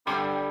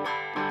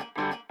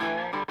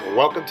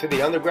Welcome to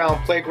the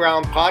Underground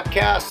Playground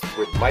podcast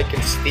with Mike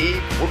and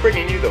Steve. We're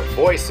bringing you the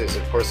voices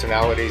and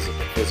personalities of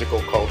the physical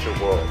culture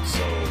world,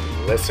 so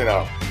listen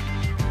up.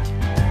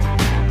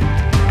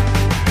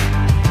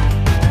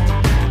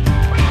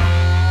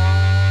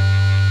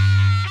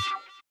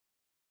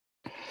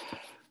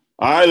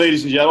 All right,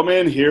 ladies and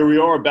gentlemen, here we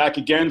are back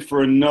again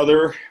for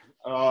another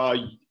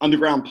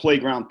Underground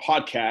Playground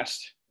podcast.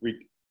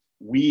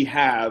 We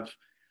have,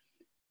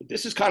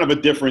 this is kind of a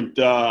different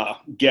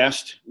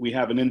guest. We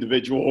have an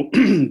individual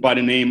by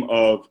the name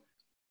of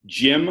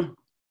Jim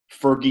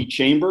Fergie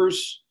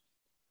Chambers.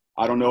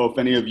 I don't know if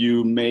any of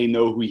you may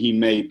know who he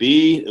may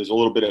be. There's a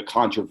little bit of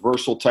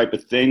controversial type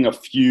of thing.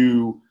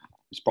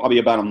 It's probably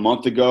about a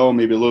month ago,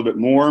 maybe a little bit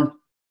more.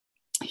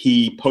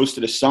 He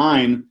posted a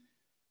sign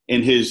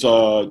in his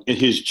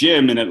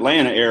gym in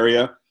Atlanta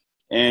area,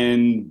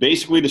 and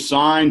basically the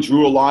sign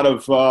drew a lot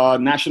of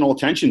national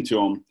attention to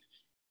him.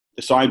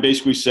 The sign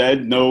basically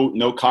said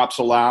no cops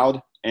allowed,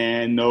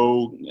 and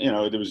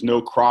there was no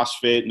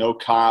CrossFit, no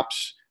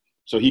cops.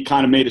 So he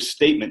kind of made a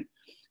statement.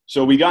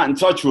 So we got in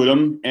touch with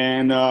him,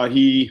 and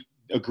he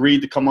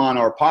agreed to come on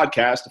our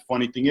podcast. The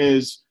funny thing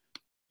is,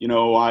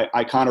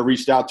 I kind of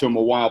reached out to him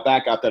a while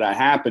back after that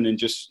happened, and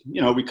just,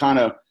 we kind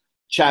of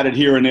chatted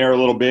here and there a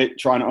little bit,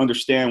 trying to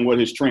understand what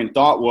his train of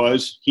thought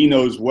was. He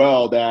knows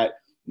well that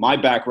my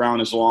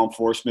background is law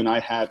enforcement. I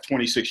have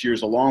 26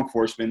 years of law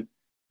enforcement.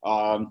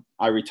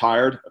 I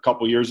retired a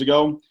couple years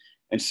ago,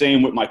 and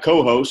same with my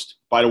co-host.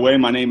 By the way,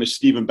 my name is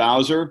Steven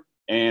Bowser,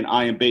 and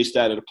I am based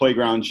out of the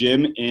Playground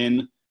Gym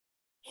in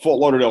Fort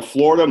Lauderdale,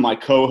 Florida. My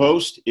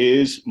co-host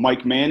is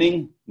Mike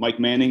Manning. Mike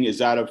Manning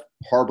is out of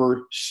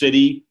Harbor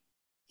City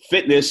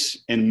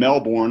Fitness in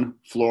Melbourne,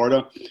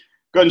 Florida.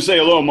 Go ahead and say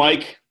hello,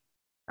 Mike.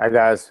 Hi,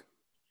 guys.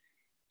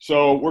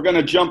 So we're going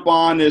to jump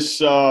on this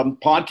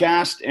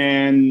podcast,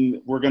 and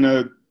we're going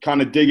to kind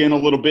of dig in a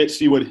little bit,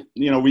 see what,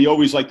 we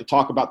always like to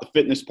talk about the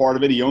fitness part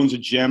of it. He owns a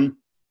gym,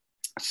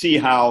 see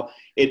how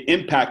it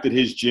impacted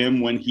his gym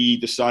when he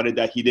decided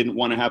that he didn't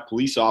want to have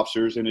police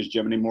officers in his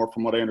gym anymore.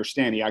 From what I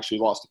understand, he actually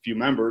lost a few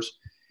members.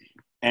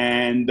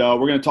 And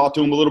we're going to talk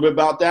to him a little bit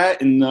about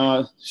that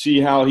and see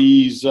how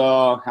he's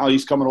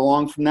coming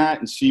along from that,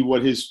 and see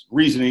what his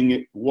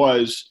reasoning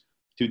was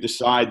to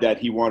decide that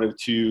he wanted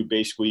to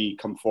basically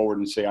come forward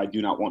and say, I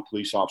do not want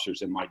police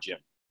officers in my gym.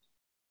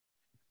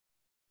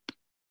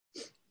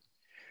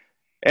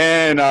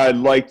 And I'd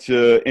like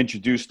to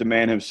introduce the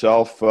man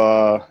himself,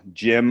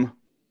 Jim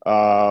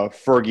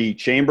Fergie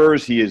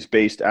Chambers. He is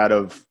based out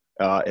of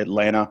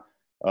Atlanta,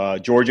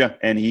 Georgia,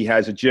 and he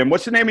has a gym.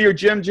 What's the name of your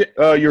gym?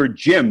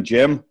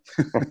 Jim?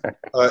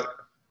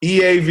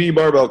 EAV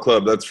Barbell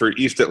Club. That's for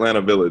East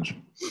Atlanta Village.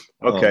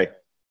 Okay.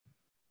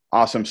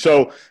 Awesome.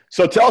 So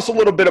tell us a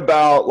little bit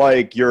about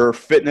like your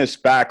fitness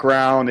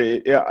background.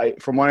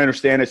 From what I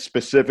understand, it's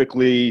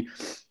specifically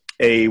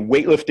a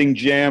weightlifting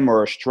gym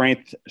or a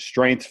strength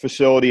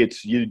facility.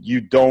 It's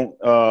you don't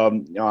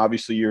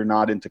obviously you're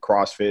not into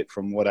CrossFit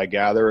from what I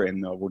gather,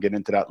 and we'll get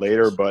into that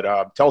later.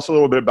 But tell us a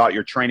little bit about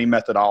your training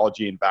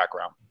methodology and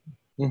background.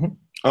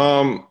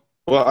 Mm-hmm.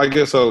 Well, I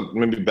guess I'll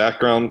maybe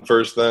background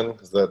first then,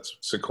 because that's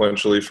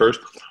sequentially first.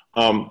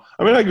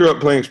 I grew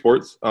up playing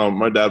sports.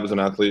 My dad was an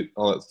athlete,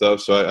 all that stuff.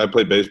 So I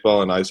played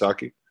baseball and ice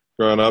hockey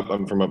growing up.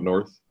 I'm from up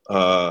north.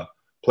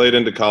 Played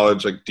into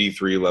college, like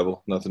D3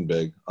 level, nothing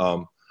big.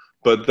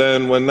 But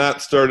then when that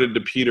started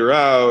to peter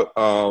out,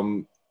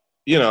 I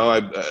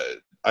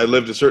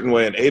lived a certain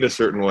way and ate a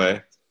certain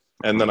way.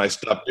 And then I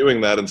stopped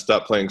doing that and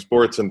stopped playing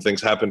sports, and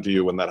things happen to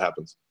you when that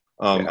happens.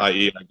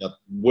 I got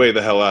way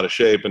the hell out of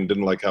shape and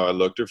didn't like how I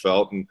looked or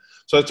felt. And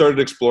so I started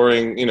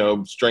exploring,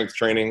 strength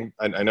training.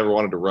 I never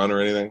wanted to run or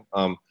anything.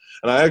 And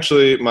I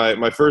actually,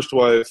 my first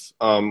wife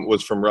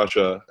was from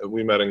Russia.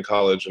 We met in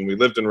college, and we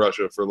lived in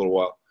Russia for a little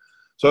while.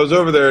 So I was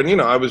over there,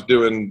 and, I was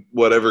doing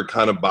whatever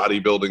kind of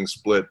bodybuilding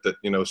split that,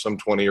 some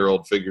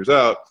 20-year-old figures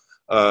out.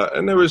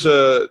 And there was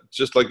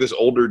just like this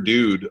older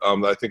dude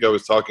that I think I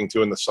was talking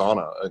to in the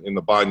sauna, in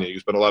the banya. You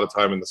spent a lot of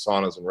time in the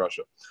saunas in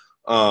Russia.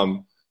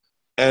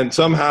 And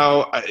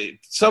somehow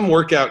some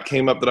workout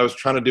came up that I was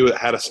trying to do. It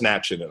had a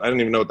snatch in it. I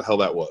didn't even know what the hell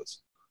that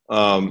was.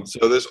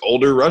 So this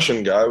older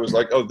Russian guy was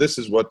like, oh, this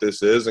is what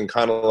this is, and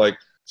kind of like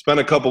spent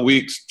a couple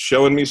weeks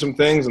showing me some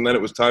things, and then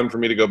it was time for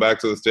me to go back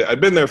to the state. I'd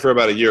been there for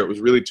about a year. It was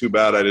really too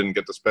bad I didn't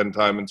get to spend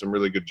time in some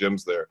really good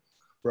gyms there.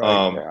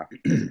 Right.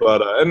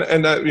 But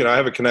I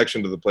have a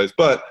connection to the place.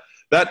 But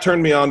that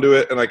turned me onto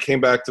it, and I came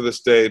back to the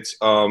States.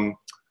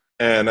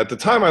 And at the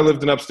time, I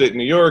lived in upstate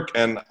New York,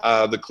 and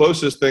the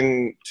closest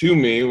thing to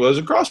me was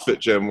a CrossFit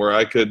gym where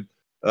I could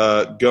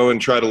go and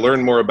try to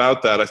learn more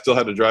about that. I still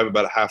had to drive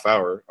about a half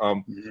hour.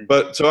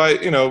 But so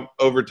I,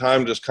 over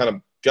time, just kind of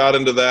got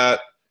into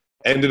that,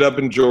 ended up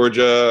in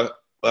Georgia,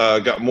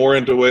 got more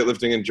into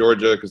weightlifting in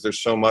Georgia because there's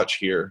so much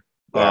here.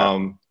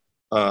 Yeah.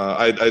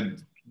 I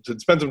to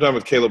spend some time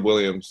with Caleb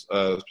Williams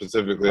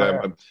specifically.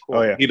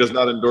 Yeah. He does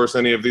not endorse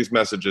any of these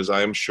messages,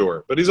 I am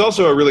sure. But he's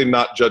also a really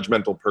not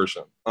judgmental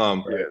person.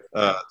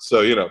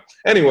 So,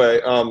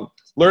 anyway,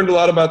 learned a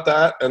lot about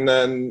that. And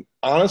then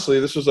honestly,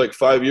 this was like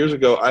 5 years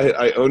ago.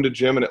 I owned a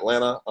gym in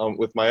Atlanta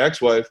with my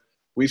ex-wife.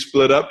 We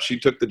split up. She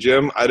took the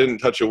gym. I didn't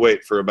touch a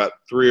weight for about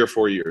 3 or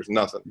 4 years,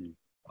 nothing.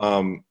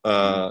 And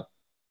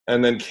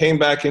then came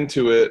back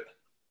into it,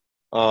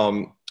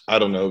 I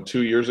don't know,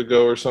 2 years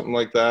ago or something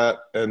like that.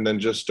 And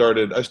then I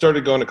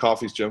started going to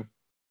Coffee's gym,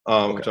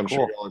 which I'm sure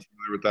you're all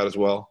familiar with that as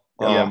well.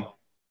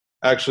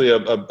 Actually,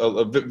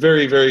 a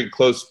very, very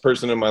close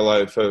person in my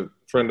life, a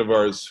friend of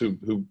ours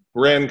who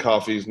ran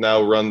Coffee's,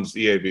 now runs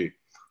EAB.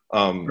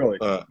 Really?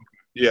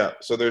 Yeah.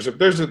 So there's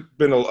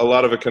been a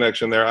lot of a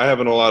connection there. I have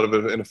a lot of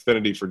an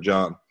affinity for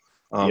John.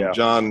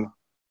 John's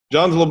a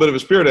little bit of a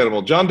spirit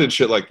animal. John did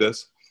shit like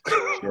this.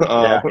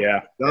 John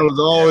was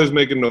always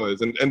making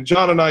noise, and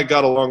John and I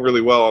got along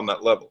really well on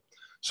that level.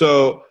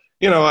 So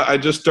I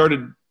just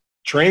started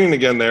training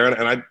again there,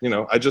 and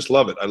I just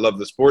love it. I love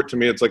the sport. To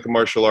me, it's like a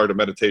martial art, a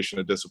meditation,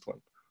 a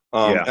discipline.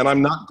 And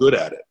I'm not good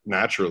at it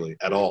naturally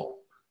at all.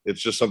 It's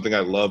just something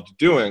I loved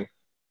doing.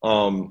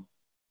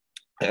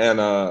 And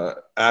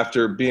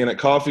after being at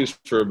Coffee's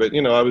for a bit,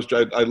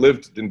 I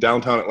lived in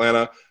downtown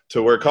Atlanta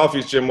to where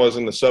Coffee's gym was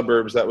in the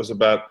suburbs. That was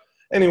about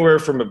anywhere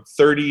from a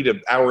 30 to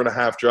hour and a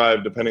half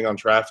drive, depending on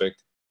traffic,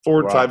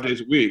 4 to 5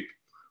 days a week.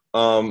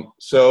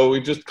 So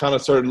we just kind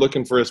of started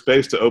looking for a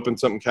space to open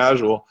something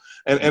casual.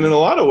 And in a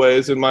lot of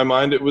ways, in my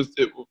mind, it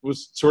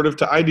was sort of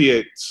to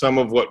ideate some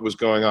of what was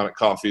going on at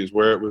Coffee's,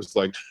 where it was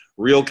like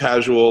real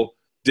casual,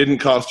 didn't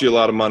cost you a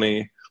lot of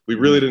money. We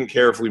really didn't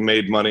care if we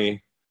made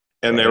money.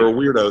 And there were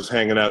weirdos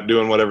hanging out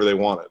doing whatever they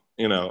wanted,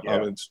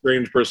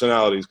 strange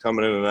personalities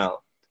coming in and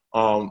out.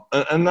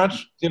 And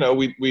that's,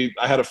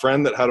 I had a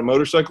friend that had a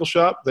motorcycle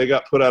shop. They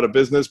got put out of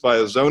business by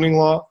a zoning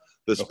law.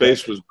 The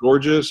space was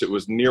gorgeous. It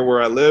was near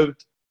where I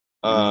lived.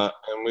 And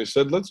we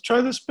said, let's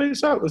try this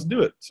space out. Let's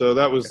do it. So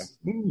that was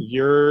a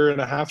year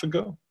and a half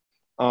ago.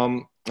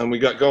 And we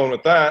got going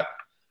with that.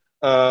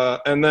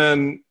 And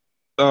then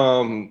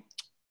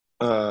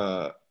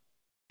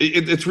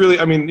it's really,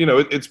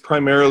 it's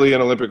primarily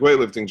an Olympic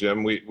weightlifting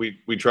gym.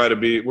 We try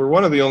to we're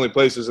one of the only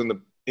places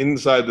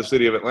inside the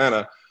city of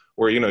Atlanta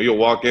where, you'll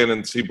walk in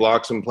and see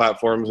blocks and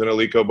platforms and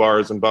Eleiko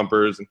bars and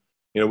bumpers. And,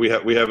 we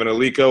have an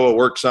Eleiko, a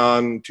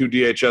Workson, 2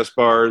 DHS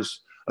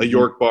bars, a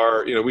York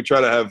bar. We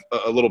try to have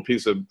a little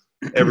piece of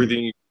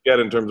everything you get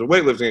in terms of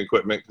weightlifting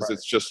equipment because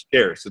it's just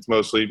scarce. It's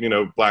mostly,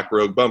 Black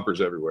Rogue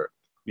bumpers everywhere.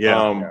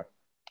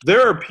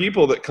 There are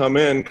people that come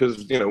in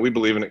because, we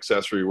believe in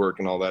accessory work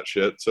and all that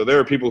shit. So there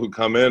are people who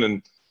come in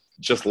and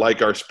just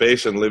like our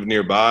space and live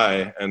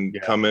nearby and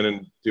come in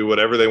and do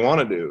whatever they want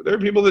to do. There are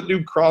people that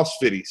do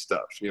CrossFit-y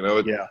stuff.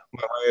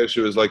 My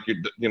issue is like,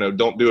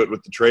 don't do it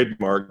with the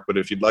trademark, but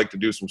if you'd like to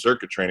do some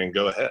circuit training,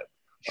 go ahead.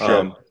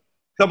 Sure. A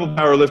couple of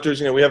power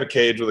lifters, we have a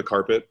cage with a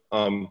carpet.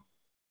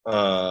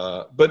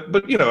 But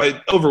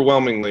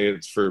overwhelmingly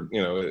it's for,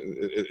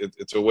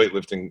 it's a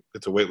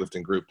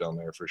weightlifting group down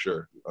there for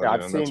sure.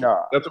 I've seen,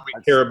 that's what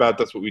we care about.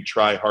 That's what we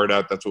try hard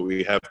at. That's what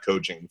we have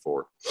coaching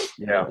for.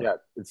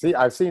 See,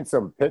 I've seen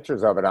some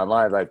pictures of it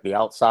online, like the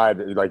outside,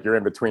 like you're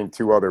in between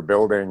 2 other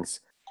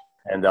buildings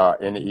and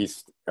in the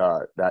East,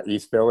 that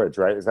East Village,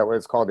 right? Is that what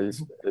it's called?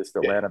 East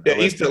Atlanta Village?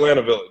 Yeah, East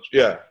Atlanta Village.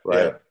 Yeah.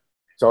 Right. Yeah.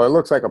 So it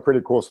looks like a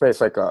pretty cool space,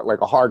 like a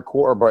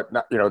hardcore, but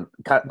not,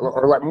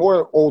 or like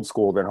more old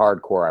school than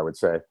hardcore, I would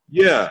say.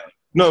 Yeah,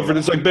 no, but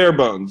it's like bare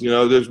bones.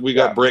 We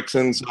got bricks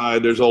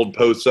inside. There's old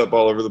posts up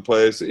all over the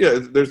place. Yeah,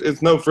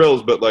 it's no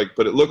frills, but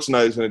it looks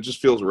nice and it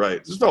just feels right.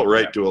 It just felt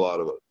right to a lot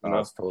of it.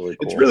 That's totally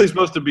cool. It's really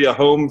supposed to be a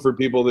home for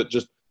people that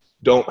just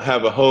don't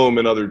have a home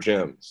in other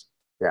gyms.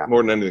 Yeah,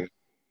 more than anything.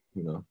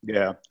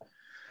 Yeah.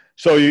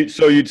 So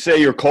you'd say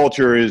your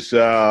culture is.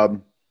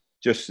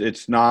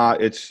 It's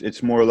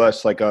more or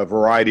less like a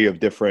variety of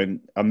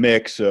a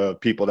mix of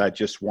people that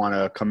just want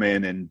to come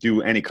in and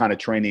do any kind of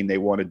training they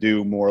want to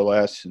do, more or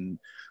less. And,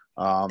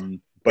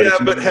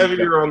 but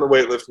heavier on the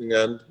weightlifting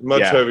end,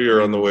 much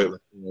heavier on the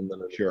weightlifting end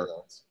than anything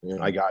else.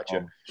 I got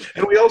you.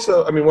 And we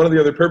also, one of the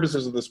other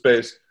purposes of the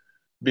space,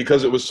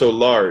 because it was so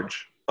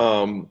large,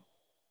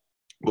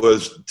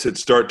 was to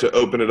start to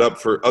open it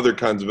up for other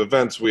kinds of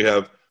events. We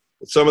have,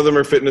 some of them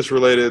are fitness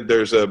related.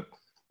 There's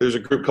a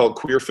group called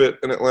Queer Fit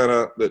in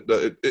Atlanta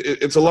that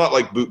it's a lot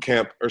like boot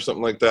camp or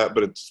something like that,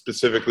 but it's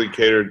specifically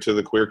catered to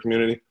the queer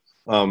community.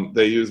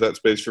 They use that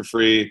space for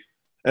free.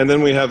 And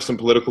then we have some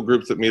political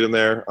groups that meet in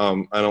there.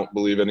 I don't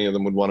believe any of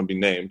them would want to be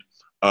named.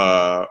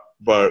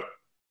 But,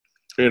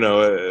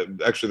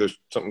 actually there's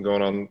something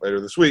going on later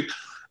this week.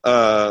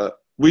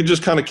 We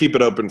just kind of keep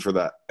it open for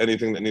that.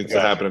 Anything that needs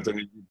to happen. If there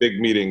need to be big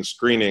meetings,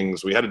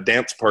 screenings. We had a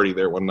dance party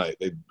there one night.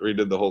 They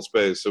redid the whole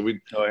space. So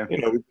we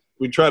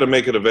try to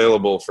make it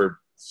available for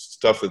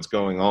stuff that's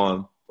going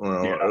on. A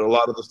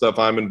lot of the stuff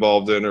I'm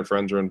involved in or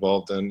friends are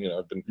involved in,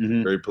 I've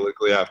been very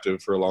politically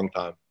active for a long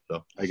time.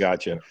 So I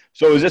got you.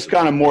 So is this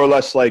kind of more or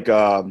less like,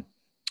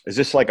 is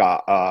this like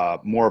a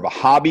more of a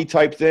hobby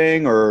type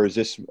thing, or is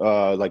this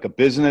like a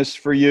business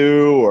for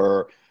you,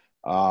 or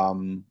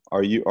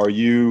are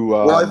you?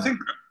 Well, I think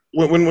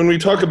when we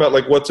talk about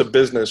like what's a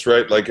business,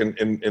 right? Like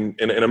in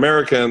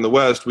America and the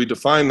West, we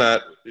define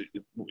that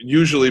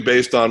usually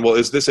based on, well,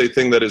 is this a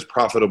thing that is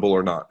profitable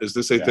or not? Is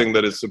this a thing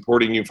that is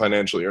supporting you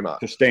financially or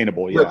not?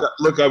 Sustainable, yeah.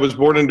 Look, I was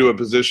born into a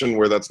position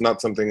where that's not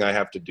something I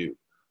have to do,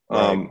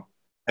 Right.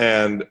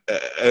 and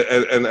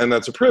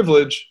that's a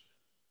privilege,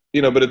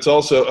 but it's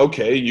also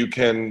okay. You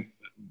can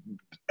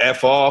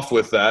F off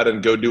with that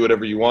and go do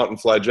whatever you want and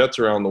fly jets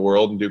around the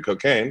world and do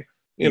cocaine.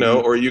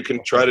 Or you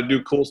can try to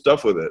do cool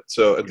stuff with it.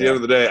 So at the end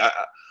of the day,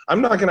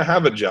 I'm not going to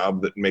have a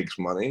job that makes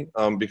money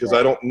because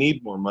I don't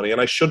need more money, and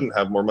I shouldn't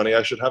have more money.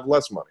 I should have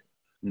less money.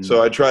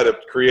 So I try to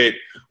create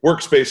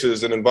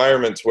workspaces and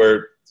environments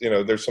where,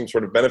 there's some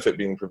sort of benefit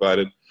being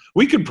provided.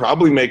 We could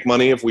probably make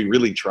money if we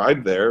really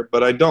tried there,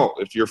 but I don't.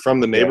 If you're from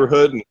the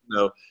neighborhood and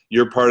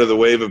you're part of the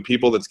wave of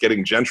people that's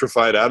getting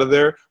gentrified out of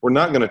there, we're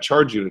not going to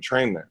charge you to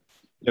train there.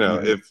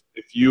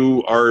 If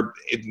you are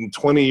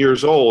 20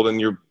 years old and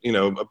you're,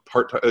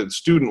 a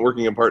student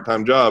working a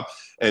part-time job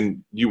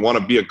and you want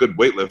to be a good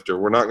weightlifter,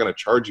 we're not going to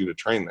charge you to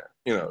train there.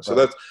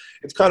 So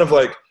it's kind of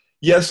like,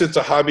 yes, it's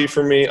a hobby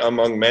for me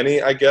among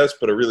many, I guess,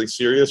 but a really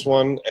serious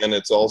one. And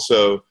it's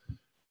also,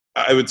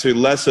 I would say,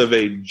 less of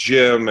a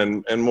gym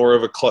and more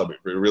of a club. It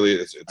really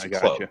is. It's a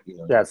club.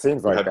 Yeah, it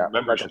seems like that.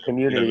 Like a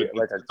community.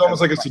 It's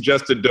almost like a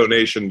suggested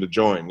donation to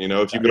join.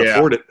 If you can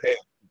afford it, pay it.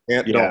 You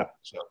can't, don't.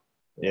 So.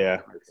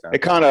 Yeah, it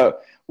kind of.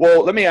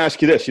 Well, let me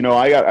ask you this.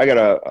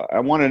 I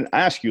want to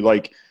ask you,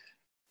 like,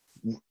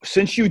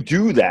 since you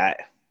do that,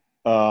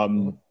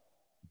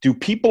 do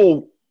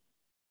people,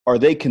 are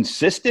they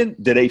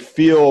consistent? Do they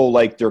feel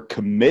like they're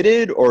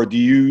committed, or do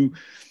you?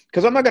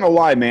 Because I'm not gonna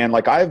lie, man.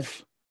 Like I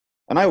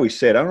always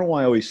say it. I don't know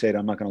why I always say it.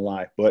 I'm not gonna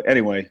lie, but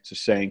anyway, it's a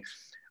saying.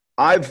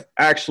 I've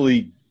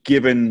actually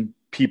given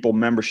people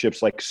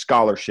memberships like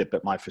scholarship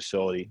at my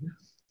facility,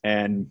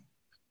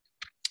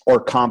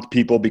 or comped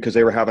people because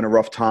they were having a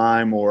rough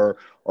time, or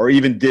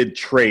even did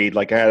trade.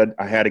 Like I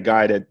had a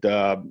guy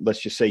that let's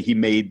just say he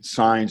made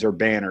signs or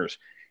banners,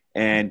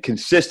 and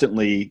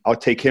consistently, I'll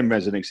take him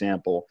as an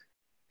example.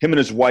 Him and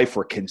his wife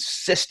were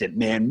consistent,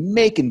 man,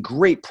 making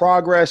great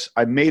progress.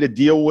 I made a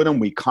deal with him.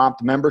 We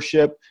comped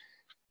membership.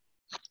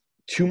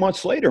 2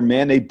 months later,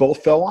 man, they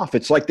both fell off.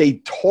 It's like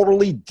they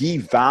totally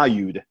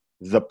devalued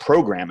the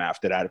program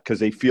after that because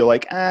they feel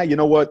like, you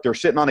know what? They're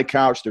sitting on the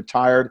couch. They're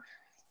tired.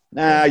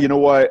 You know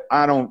what?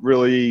 I don't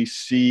really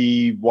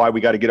see why we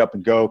got to get up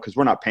and go because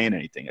we're not paying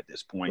anything at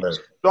this point. Right.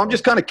 So I'm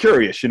just kind of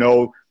curious,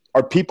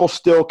 are people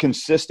still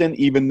consistent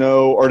even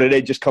though, or do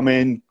they just come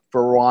in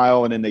for a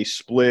while and then they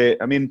split?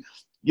 I mean,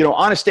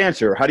 honest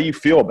answer, how do you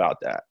feel about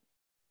that?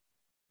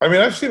 I mean,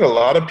 I've seen a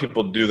lot of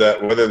people do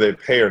that, whether they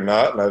pay or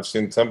not, and I've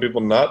seen some people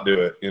not do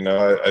it.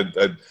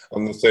 I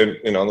on the same,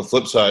 on the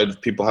flip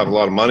side, people have a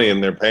lot of money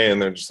and they're paying,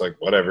 they're just like,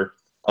 whatever.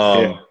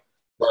 But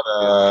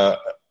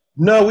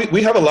no,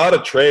 we have a lot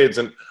of trades,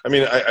 and I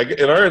mean,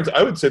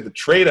 I would say the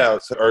trade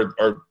outs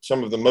are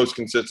some of the most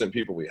consistent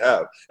people we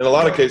have. In a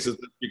lot of cases,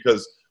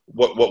 because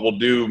what we'll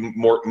do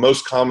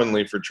most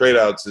commonly for trade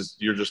outs is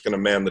you're just going to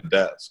man the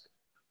desk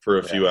for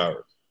a few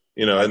hours.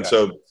 And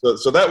so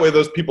that way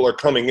those people are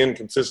coming in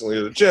consistently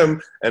to the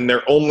gym and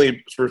their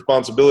only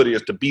responsibility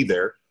is to be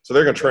there. So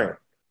they're going to train,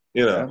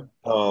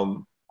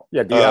 Do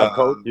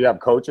you have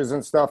coaches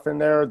and stuff in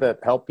there that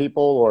help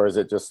people, or is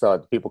it just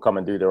people come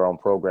and do their own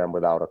program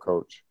without a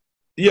coach?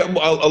 Yeah,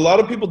 a lot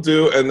of people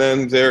do. And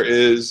then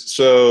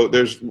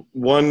there's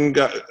one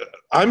guy.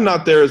 I'm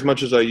not there as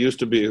much as I used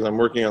to be because I'm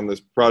working on this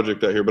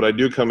project out here, but I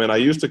do come in. I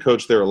used to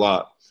coach there a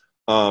lot.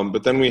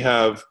 But then we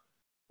have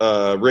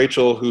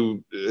Rachel,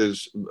 who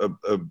is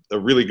a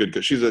really good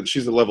coach.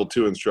 She's a level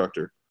 2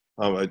 instructor,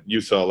 a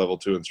USAW level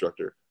 2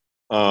 instructor,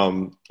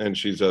 and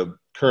she's a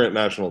current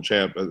national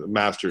champ, a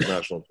masters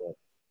national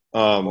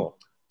champ.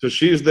 So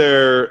she's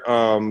there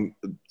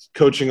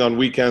coaching on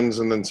weekends,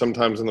 and then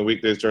sometimes in the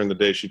weekdays during the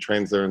day she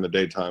trains there in the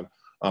daytime.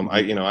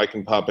 I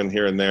can pop in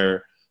here and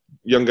there.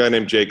 Young guy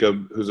named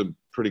Jacob, who's a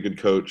pretty good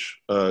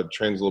coach,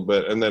 trains a little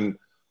bit, and then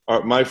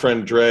my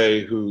friend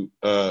Dre, who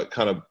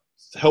kind of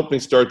helped me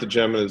start the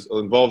gym and is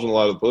involved in a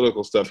lot of the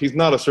political stuff. He's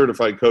not a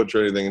certified coach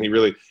or anything,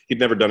 and he'd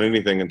never done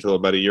anything until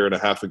about a year and a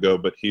half ago,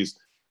 but he's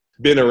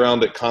been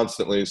around it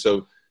constantly.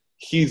 So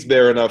he's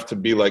there enough to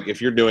be like, if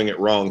you're doing it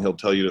wrong, he'll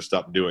tell you to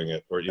stop doing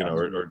it, or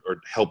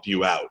or help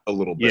you out a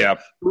little bit. Yeah,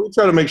 we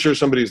try to make sure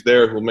somebody's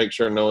there who'll make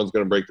sure no one's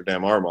going to break their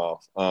damn arm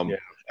off. And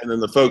then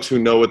the folks who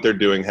know what they're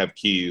doing have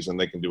keys and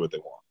they can do what they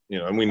want.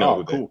 And we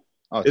know who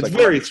they. It's like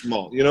very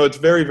small. It's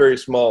very, very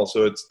small.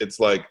 So it's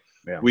like.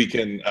 Yeah. We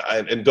can,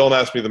 and don't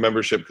ask me the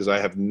membership because I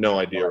have no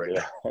idea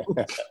right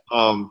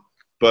now.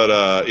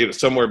 But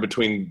somewhere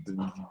between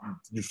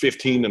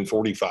 15 and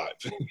 45.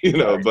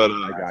 Right. But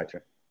I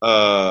gotcha.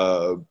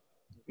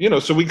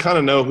 So we kind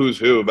of know who's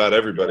who about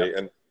everybody,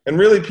 and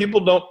really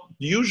people don't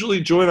usually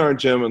join our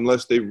gym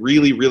unless they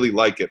really, really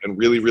like it and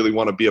really, really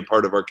want to be a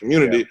part of our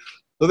community. Yeah.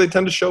 So they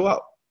tend to show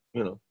up.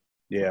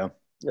 Yeah.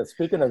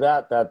 Speaking of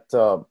that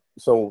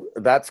so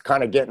that's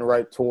kind of getting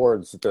right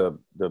towards the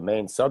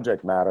main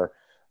subject matter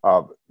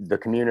of the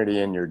community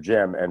in your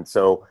gym. And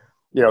so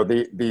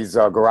these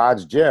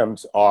garage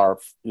gyms are,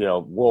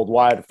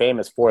 worldwide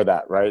famous for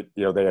that, right?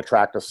 They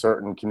attract a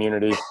certain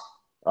community,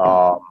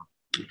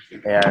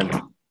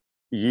 and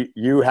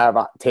you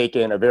have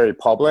taken a very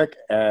public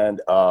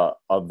and a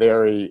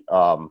very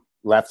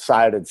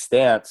left-sided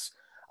stance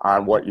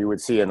on what you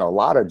would see in a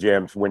lot of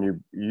gyms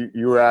when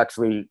you were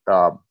actually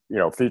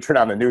featured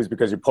on the news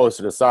because you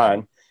posted a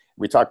sign.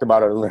 We talked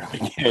about it a little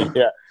bit.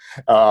 Yeah.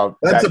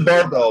 That's a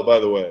barbell, by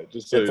the way.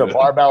 It's a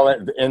barbell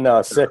in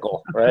a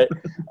sickle, right?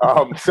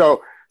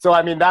 So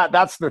I mean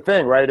that's the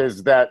thing, right?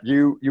 Is that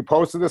you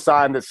posted a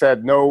sign that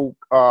said no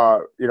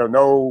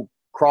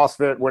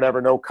CrossFit,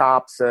 whatever, no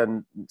cops,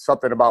 and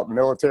something about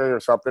military or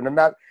something,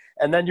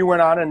 and then you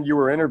went on and you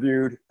were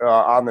interviewed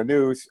on the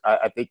news.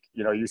 I think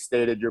you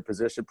stated your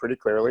position pretty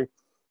clearly,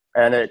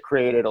 and it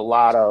created a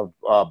lot of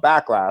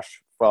backlash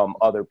from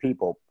other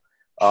people.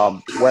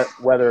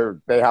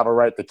 Whether they have a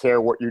right to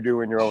care what you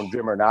do in your own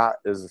gym or not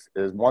is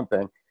one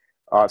thing.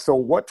 So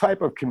what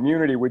type of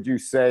community would you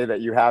say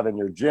that you have in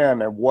your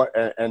gym,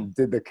 and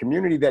did the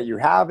community that you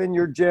have in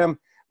your gym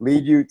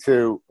lead you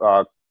to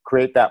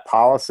create that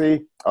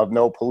policy of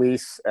no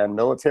police and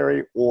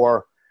military,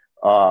 or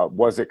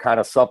was it kind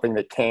of something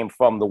that came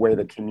from the way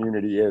the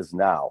community is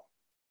now?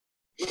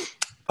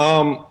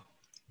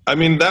 I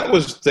mean, that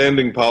was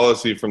standing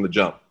policy from the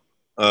jump.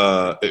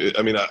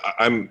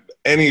 I'm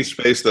any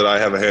space that I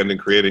have a hand in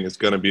creating is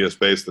going to be a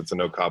space that's a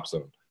no cop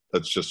zone.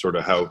 That's just sort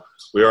of how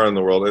we are in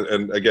the world.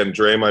 And again,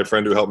 Dre, my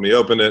friend who helped me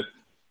open it,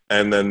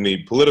 and then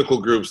the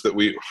political groups that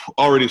we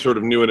already sort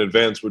of knew in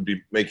advance would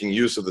be making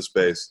use of the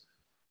space.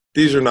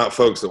 These are not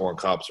folks that want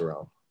cops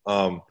around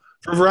for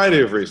a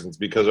variety of reasons,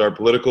 because our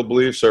political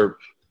beliefs are,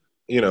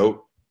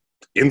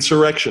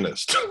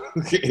 insurrectionist.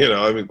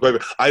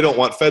 I don't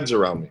want feds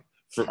around me,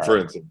 for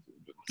instance,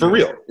 for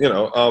real,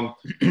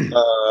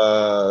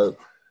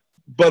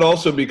 but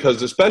also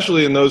because,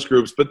 especially in those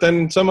groups, but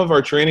then some of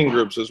our training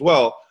groups as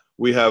well,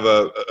 we have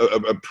a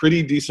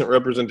pretty decent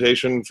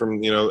representation from,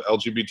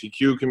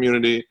 LGBTQ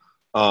community.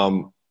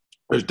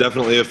 There's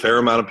definitely a fair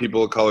amount of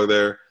people of color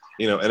there,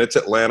 and it's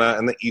Atlanta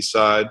and the East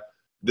Side.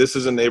 This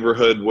is a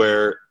neighborhood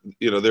where,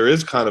 it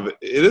is kind of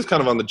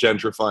on the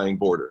gentrifying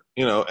border,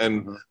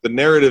 and the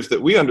narratives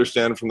that we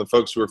understand from the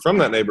folks who are from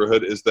that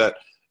neighborhood is that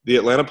the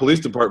Atlanta Police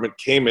Department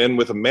came in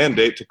with a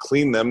mandate to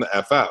clean them the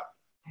F out,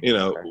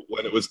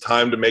 when it was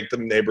time to make the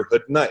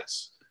neighborhood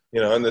nice,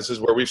 and this is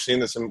where we've seen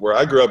this, where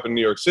I grew up in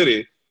New York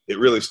City. It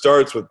really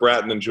starts with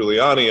Bratton and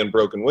Giuliani and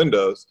broken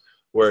windows,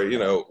 where,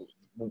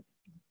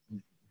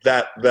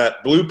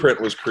 that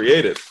blueprint was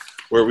created,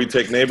 where we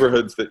take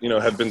neighborhoods that,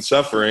 have been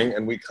suffering,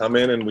 and we come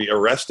in and we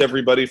arrest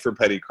everybody for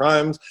petty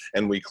crimes,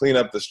 and we clean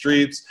up the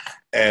streets,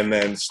 and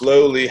then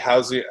slowly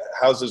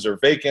houses are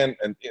vacant.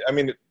 And I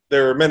mean,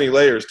 there are many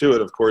layers to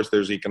it. Of course,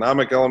 there's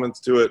economic elements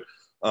to it,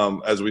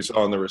 as we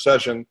saw in the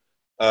recession.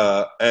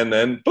 And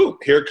then, boom,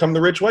 here come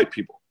the rich white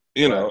people,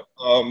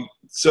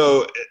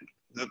 So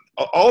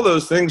all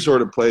those things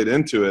sort of played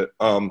into it.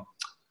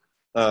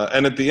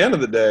 And at the end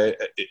of the day,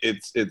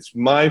 it's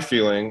my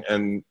feeling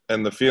and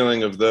the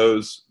feeling of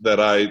those that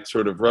I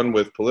sort of run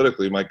with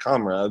politically, my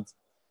comrades,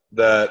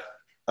 that,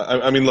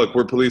 I mean, look,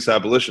 we're police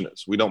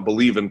abolitionists. We don't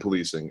believe in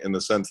policing in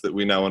the sense that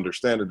we now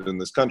understand it in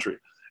this country.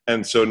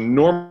 And so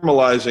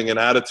normalizing an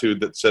attitude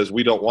that says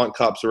we don't want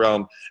cops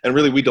around, and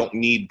really we don't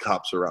need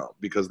cops around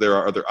because there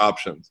are other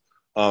options,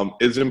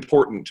 is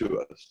important to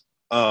us.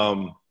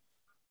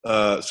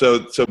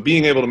 So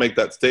being able to make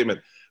that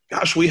statement,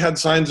 gosh, we had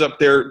signs up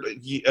there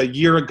a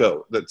year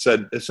ago that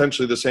said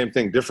essentially the same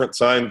thing, different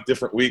signs,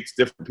 different weeks,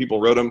 different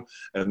people wrote them.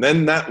 And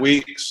then that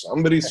week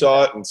somebody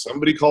saw it and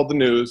somebody called the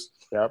news.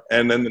 Yep.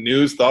 And then the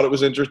news thought it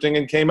was interesting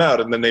and came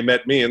out. And then they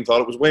met me and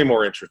thought it was way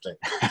more interesting.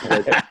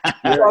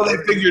 Well, they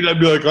figured I'd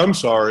be like, I'm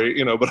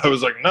sorry, but I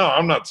was like, no,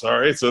 I'm not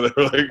sorry. So they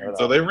were like,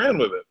 so they ran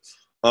with it.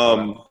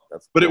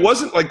 But it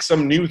wasn't like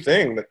some new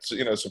thing that,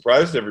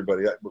 surprised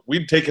everybody.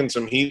 We'd taken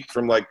some heat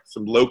from like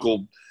some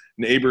local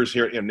neighbors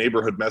here,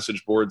 neighborhood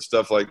message boards,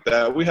 stuff like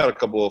that. We had a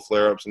couple of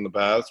flare-ups in the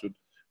past, but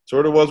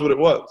sort of was what it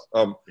was.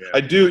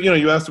 I do,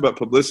 you asked about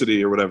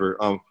publicity or whatever.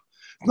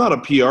 It's not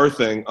a PR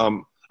thing.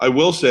 I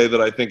will say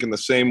that I think in the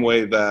same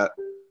way that,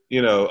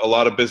 a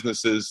lot of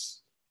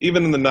businesses,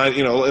 even in the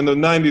in the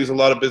 90s, a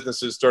lot of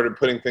businesses started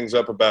putting things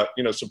up about,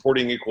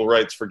 supporting equal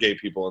rights for gay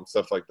people and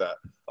stuff like that.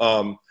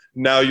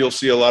 Now you'll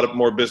see a lot of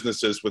more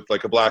businesses with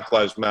like a Black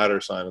Lives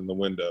Matter sign in the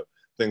window,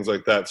 things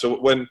like that. So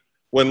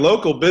when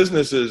local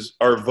businesses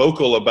are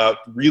vocal about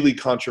really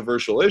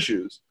controversial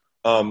issues,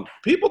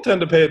 people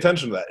tend to pay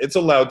attention to that. It's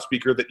a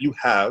loudspeaker that you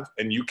have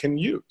and you can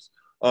use.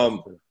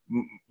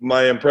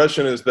 My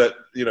impression is that,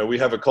 we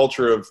have a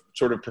culture of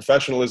sort of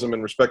professionalism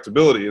and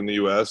respectability in the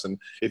U.S. And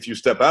if you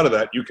step out of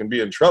that, you can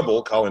be in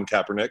trouble, Colin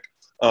Kaepernick.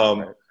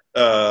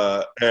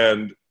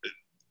 And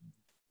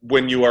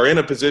when you are in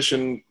a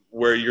position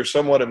where you're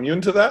somewhat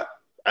immune to that,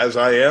 as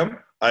I am,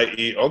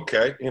 i.e.,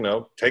 okay,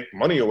 take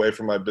money away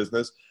from my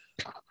business,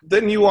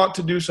 then you ought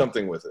to do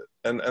something with it.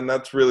 And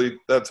that's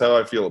how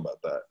I feel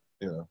about that,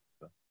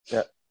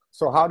 Yeah.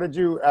 So how did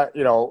you,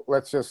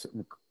 let's just,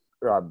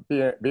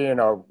 being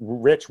a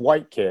rich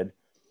white kid,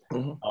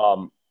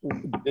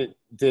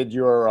 Did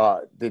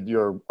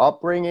your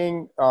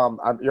upbringing?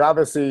 You're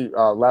obviously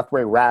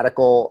left-wing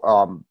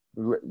radical.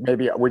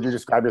 Maybe would you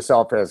describe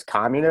yourself as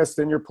communist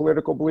in your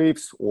political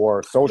beliefs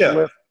or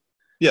socialist?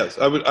 Yeah. Yes,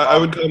 I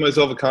would call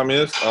myself a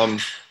communist.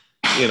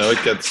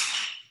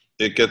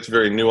 It gets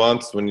very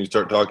nuanced when you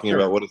start talking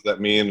about what does that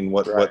mean and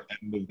what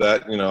end of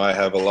that. I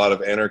have a lot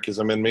of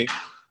anarchism in me.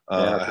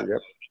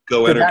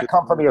 Did that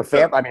come from your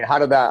family? I mean, how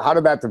did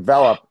that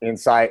develop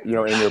inside, in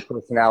your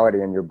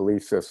personality and your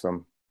belief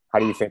system? How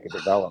do you think it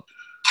developed?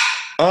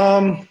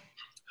 Well,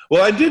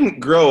 I didn't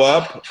grow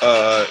up,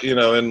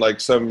 in like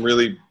some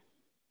really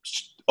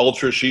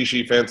ultra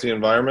shishi fancy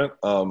environment.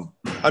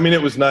 I mean,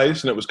 it was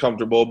nice and it was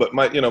comfortable, but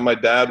my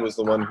dad was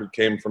the one who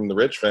came from the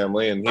rich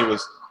family and he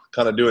was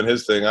kind of doing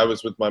his thing. I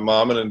was with my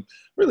mom and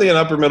really an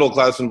upper middle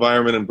class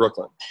environment in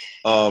Brooklyn.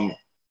 And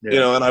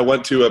I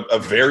went to a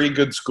very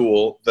good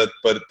school but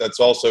that's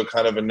also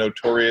kind of a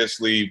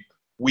notoriously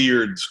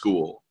weird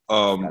school.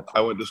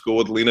 I went to school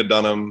with Lena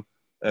Dunham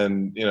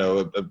and,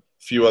 a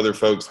few other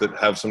folks that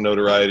have some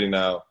notoriety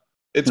now.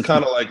 It's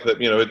kind of like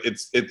that,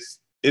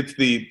 it's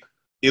the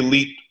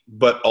elite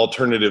but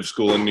alternative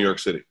school in New York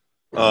City.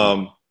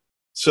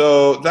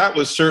 So that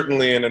was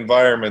certainly an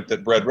environment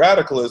that bred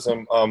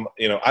radicalism.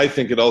 I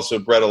think it also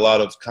bred a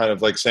lot of kind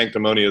of like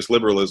sanctimonious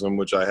liberalism,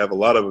 which I have a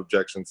lot of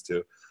objections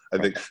to. I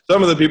think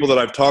some of the people that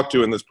I've talked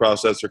to in this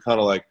process are kind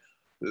of like,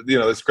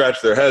 they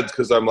scratch their heads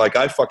because I'm like,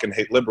 I fucking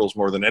hate liberals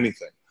more than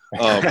anything.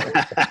 And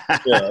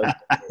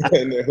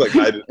they're like,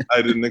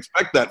 I didn't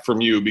expect that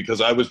from you because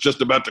I was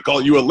just about to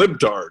call you a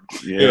libtard.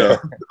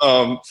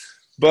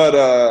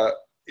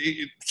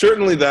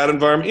 Certainly that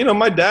environment.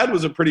 My dad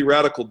was a pretty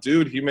radical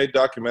dude. He made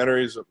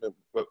documentaries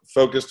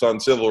focused on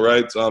civil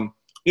rights.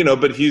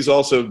 But he's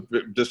also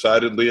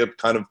decidedly a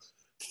kind of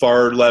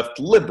far left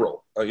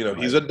liberal.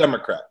 He's a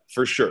Democrat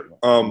for sure.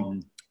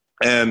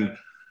 And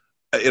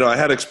I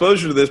had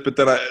exposure to this, but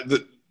then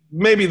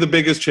maybe the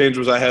biggest change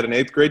was I had an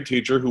 8th grade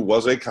teacher who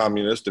was a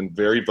communist and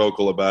very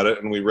vocal about it.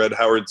 And we read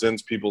Howard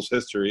Zinn's People's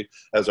History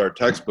as our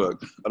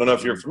textbook. I don't know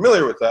if you're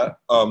familiar with that.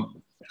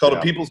 It's called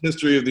A People's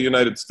History of the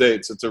United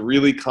States. It's a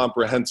really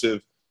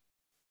comprehensive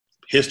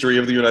history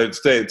of the United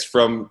States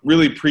from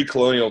really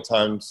pre-colonial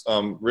times,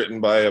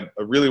 written by a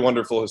really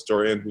wonderful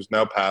historian who's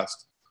now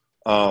passed.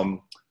 And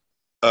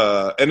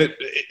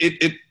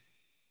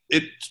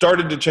it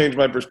started to change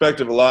my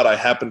perspective a lot. I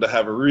happened to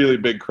have a really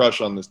big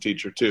crush on this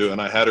teacher too, and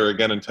I had her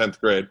again in 10th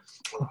grade.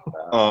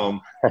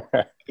 And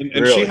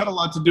really? She had a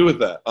lot to do with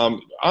that.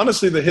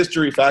 Honestly, the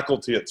history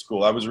faculty at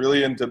school, I was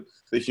really into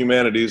the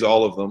humanities,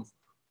 all of them.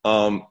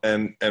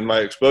 And my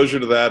exposure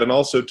to that and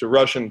also to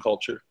Russian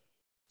culture.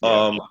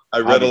 I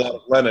read a lot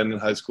of Lenin in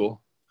high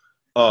school.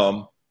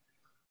 I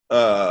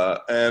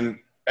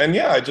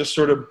just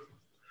sort of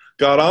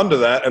got onto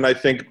that. And I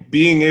think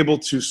being able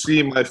to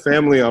see my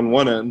family on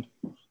one end,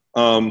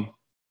 I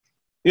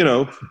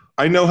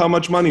know how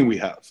much money we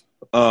have.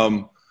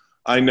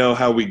 I know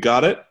how we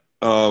got it.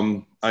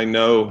 I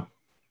know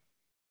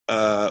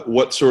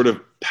what sort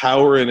of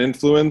power and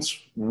influence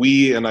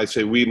and I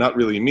say we, not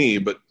really me,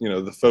 but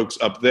the folks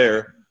up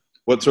there,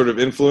 what sort of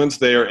influence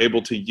they are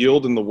able to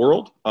yield in the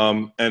world,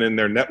 and in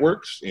their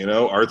networks.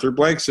 Arthur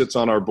Blank sits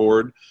on our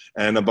board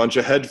and a bunch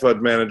of hedge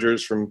fund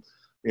managers from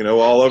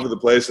all over the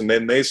place, and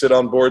then they sit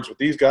on boards with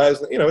these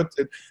guys, and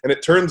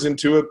it turns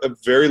into a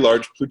very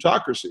large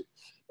plutocracy.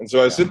 And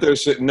so I sit there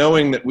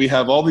knowing that we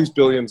have all these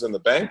billions in the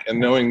bank and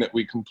knowing that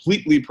we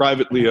completely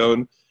privately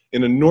own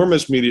an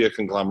enormous media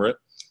conglomerate,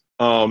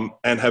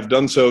 and have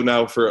done so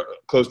now for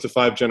close to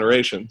 5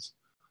 generations.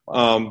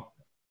 And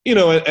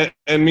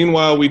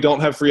meanwhile, we don't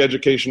have free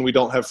education. We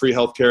don't have free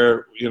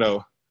healthcare.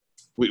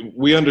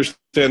 We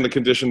understand the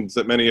conditions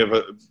that many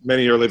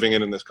are living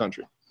in this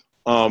country.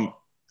 And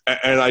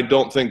I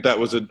don't think that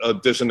was a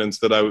dissonance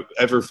that I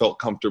ever felt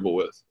comfortable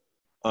with.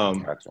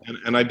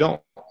 And I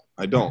don't.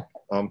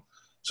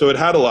 So it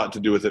had a lot to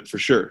do with it for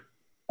sure.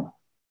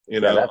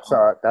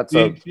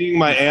 Seeing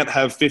my aunt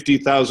have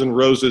 50,000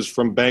 roses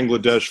from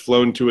Bangladesh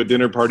flown to a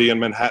dinner party in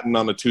Manhattan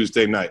on a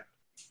Tuesday night.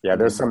 Yeah,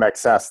 there's some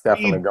excess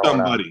definitely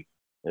going on.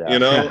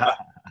 Yeah.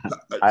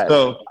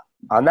 So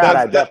on that,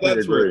 I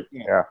definitely agree.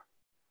 Right.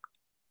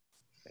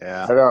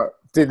 Yeah.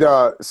 Did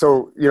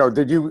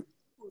you?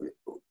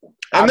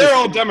 And they're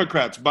all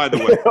Democrats, by the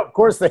way. Of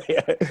course they.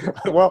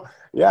 Well,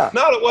 yeah.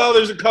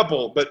 There's a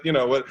couple, but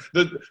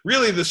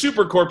the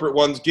super corporate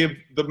ones give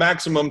the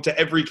maximum to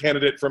every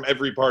candidate from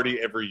every party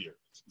every year.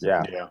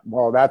 Yeah.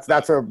 Well,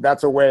 that's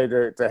a way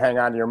to hang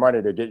on to your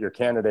money to get your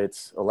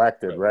candidates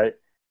elected, right?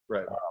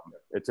 Right.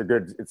 It's a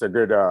good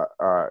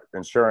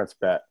insurance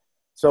bet.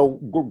 So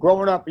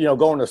growing up,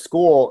 going to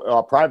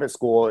school, private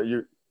school,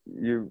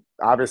 you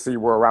obviously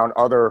were around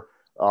other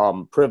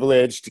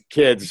privileged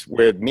kids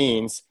with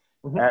means.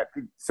 Mm-hmm.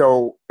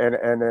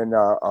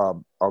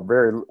 A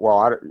very well.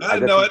 I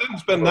didn't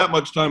spend that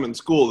much time in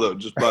school, though.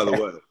 Just by the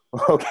way.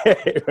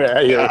 Okay.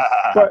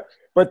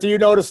 But do you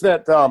notice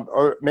that,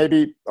 or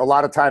maybe a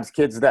lot of times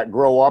kids that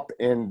grow up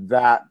in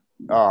that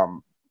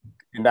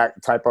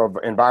type of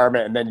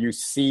environment, and then you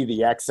see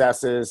the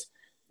excesses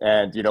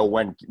And, you know,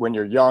 when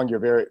you're young,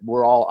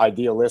 we're all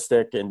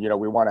idealistic and, you know,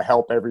 we want to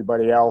help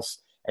everybody else.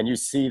 And you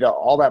see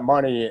all that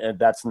money and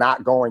that's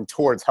not going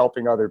towards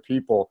helping other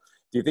people.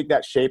 Do you think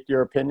that shaped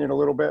your opinion a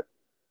little bit?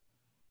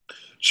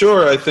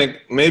 Sure. I think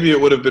maybe it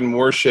would have been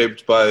more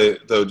shaped by,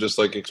 though, just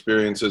like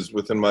experiences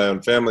within my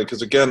own family.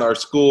 Because again, our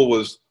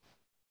school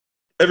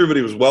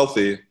everybody was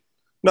wealthy.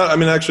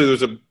 Actually,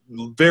 there's a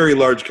very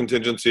large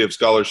contingency of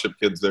scholarship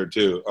kids there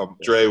too.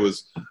 Dre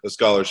was a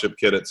scholarship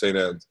kid at St.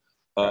 Anne's,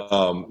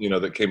 you know,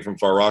 that came from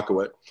Far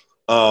Rockaway.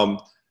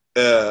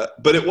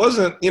 But it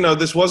wasn't, you know,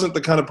 this wasn't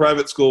the kind of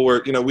private school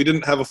where, you know, we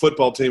didn't have a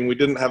football team. We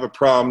didn't have a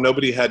prom.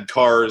 Nobody had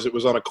cars. It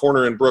was on a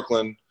corner in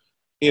Brooklyn,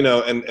 you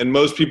know, and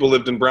most people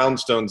lived in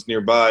brownstones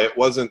nearby.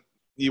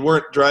 You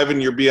weren't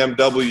driving your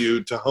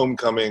BMW to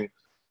homecoming,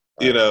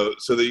 you know,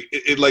 so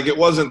it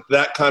wasn't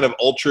that kind of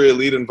ultra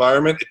elite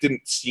environment. It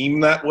didn't seem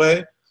that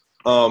way.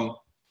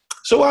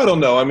 So I don't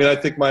know. I mean, I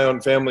think my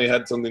own family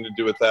had something to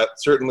do with that.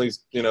 Certainly,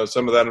 you know,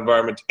 some of that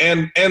environment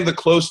and the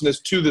closeness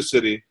to the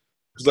city.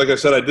 Because like I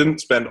said, I didn't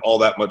spend all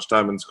that much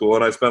time in school,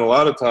 and I spent a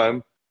lot of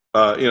time,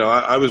 you know,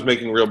 I was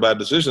making real bad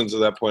decisions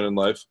at that point in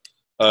life.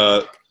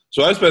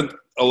 So I spent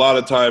a lot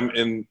of time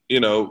in, you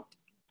know,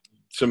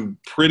 some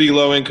pretty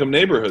low income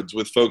neighborhoods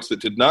with folks that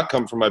did not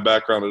come from my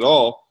background at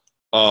all.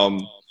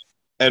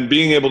 And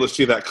being able to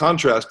see that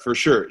contrast for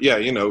sure. Yeah,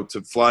 you know,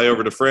 to fly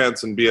over to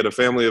France and be at a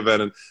family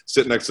event and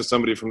sit next to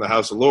somebody from the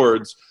House of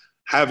Lords,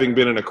 having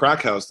been in a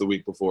crack house the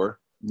week before,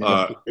 you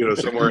know,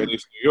 somewhere in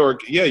East New York.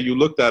 Yeah, you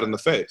look that in the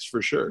face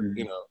for sure,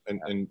 you know,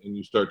 and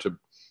you start to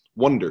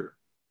wonder,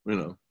 you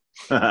know.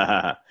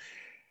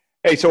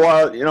 Hey,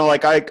 so, you know,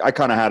 like I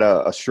kind of had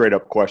a straight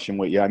up question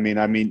with you. I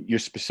mean, you're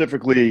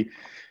specifically,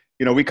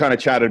 you know, we kind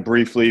of chatted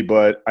briefly,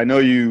 but I know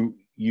you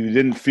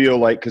didn't feel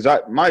like, because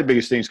my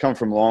biggest things come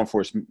from law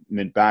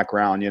enforcement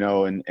background, you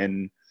know,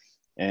 and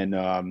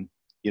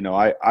you know,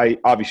 I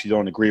obviously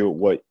don't agree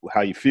with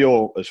how you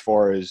feel as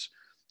far as,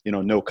 you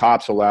know, no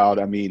cops allowed.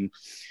 I mean,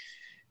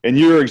 and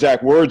your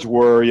exact words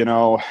were, you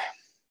know,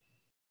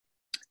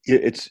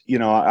 it's, you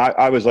know,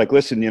 I was like,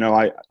 listen, you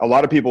know, a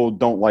lot of people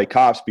don't like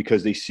cops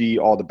because they see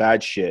all the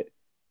bad shit,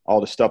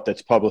 all the stuff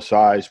that's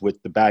publicized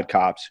with the bad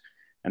cops.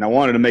 And I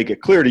wanted to make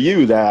it clear to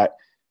you that,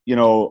 you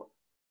know,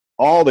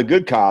 all the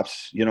good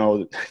cops, you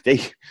know, they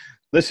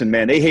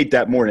hate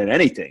that more than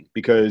anything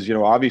because, you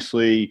know,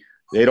 obviously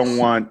they don't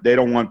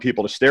want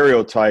people to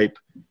stereotype,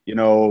 you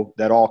know,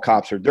 that all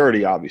cops are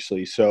dirty,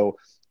 obviously. So,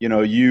 you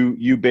know,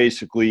 you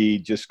basically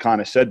just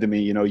kind of said to me,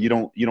 you know, you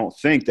don't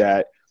think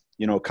that,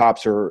 you know,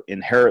 cops are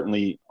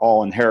inherently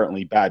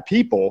bad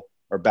people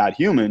or bad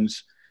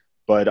humans,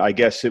 but I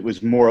guess it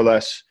was more or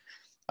less,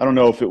 I don't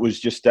know if it was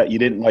just that you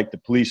didn't like the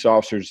police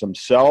officers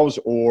themselves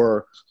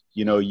or,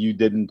 you know, you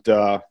didn't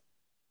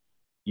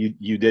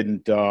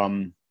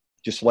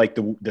just like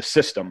the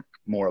system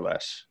more or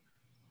less.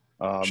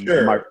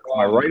 Sure. Am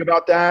I right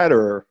about that?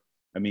 Or,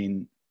 I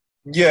mean,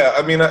 yeah,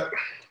 I mean,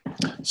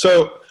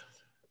 so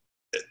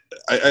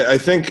I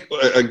think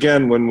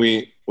again, when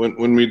we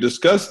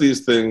discuss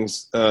these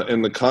things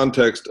in the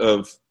context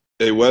of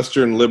a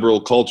Western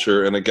liberal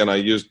culture, and again, I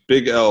used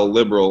big L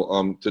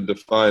liberal to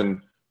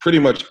define pretty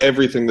much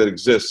everything that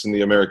exists in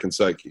the American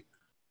psyche.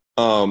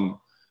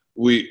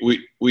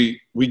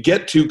 We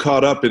get too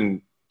caught up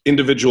in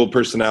individual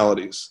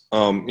personalities,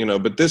 you know,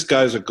 but this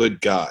guy's a good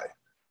guy.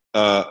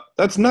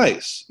 That's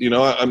nice. You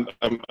know,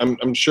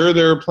 I'm sure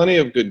there are plenty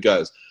of good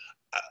guys.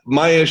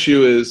 My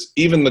issue is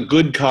even the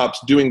good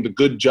cops doing the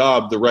good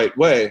job the right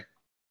way,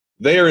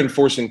 they are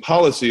enforcing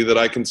policy that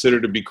I consider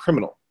to be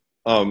criminal.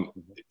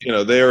 You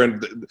know, they are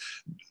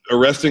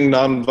arresting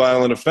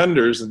nonviolent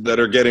offenders that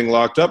are getting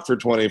locked up for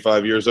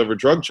 25 years over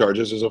drug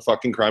charges is a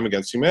fucking crime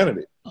against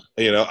humanity.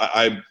 You know,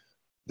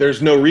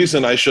 there's no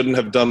reason I shouldn't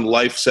have done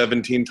life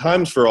 17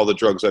 times for all the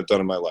drugs I've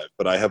done in my life,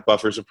 but I have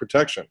buffers of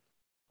protection.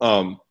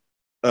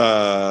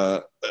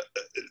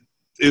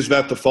 Is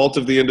that the fault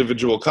of the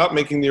individual cop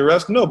making the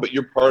arrest? No, but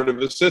you're part of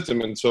the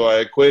system. And so I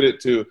equate it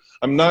to,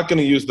 I'm not going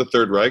to use the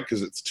Third Reich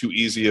because it's too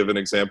easy of an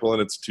example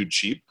and it's too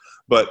cheap.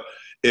 But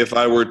if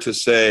I were to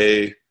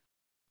say,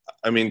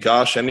 I mean,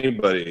 gosh,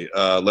 anybody,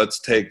 let's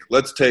take,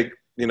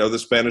 you know, the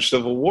Spanish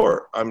Civil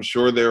War. I'm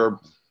sure there are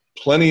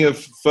plenty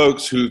of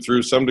folks who,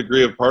 through some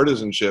degree of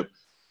partisanship,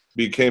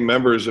 became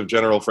members of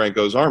General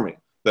Franco's army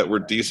that were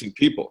decent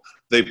people.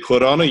 They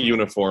put on a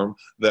uniform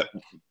that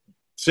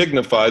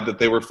signified that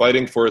they were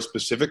fighting for a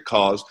specific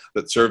cause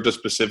that served a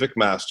specific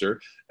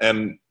master.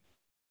 And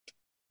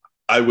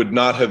I would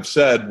not have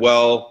said,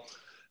 well,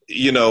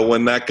 you know,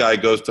 when that guy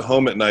goes to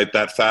home at night,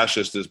 that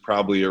fascist is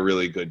probably a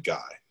really good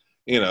guy.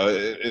 You know,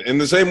 in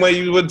the same way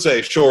you would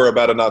say, sure,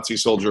 about a Nazi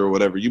soldier or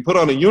whatever. You put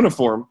on a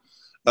uniform,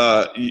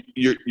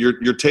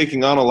 you're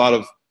taking on a lot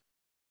of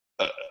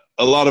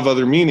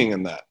other meaning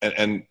in that.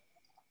 And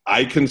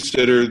I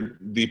consider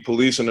the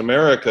police in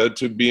America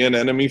to be an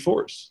enemy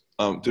force.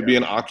 To be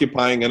an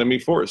occupying enemy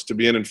force, to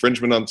be an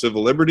infringement on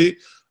civil liberty,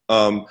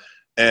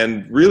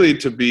 and really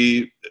to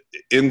be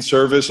in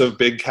service of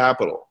big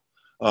capital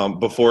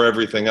before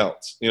everything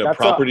else. You know,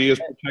 property is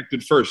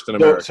protected first in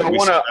America. So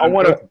I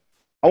want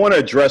I want to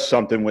address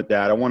something with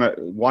that.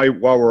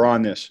 While we're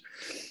on this.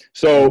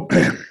 So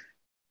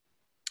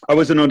I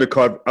was an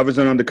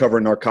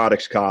undercover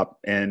narcotics cop,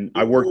 and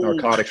I worked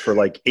narcotics for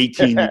like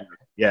 18 years.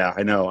 Yeah,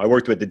 I know. I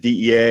worked with the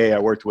DEA.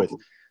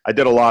 I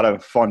did a lot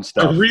of fun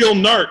stuff. A real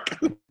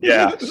narc.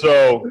 Yeah.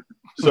 So,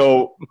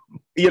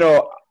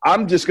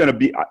 I'm just going to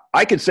be,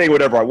 I can say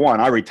whatever I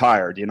want. I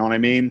retired, you know what I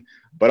mean?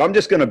 But I'm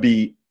just going to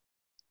be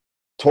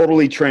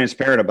totally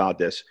transparent about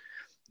this.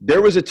 There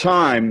was a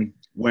time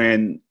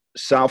when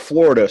South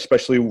Florida,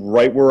 especially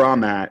right where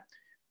I'm at,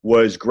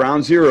 was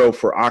ground zero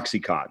for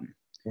OxyContin.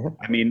 Mm-hmm.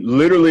 I mean,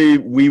 literally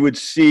we would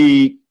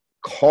see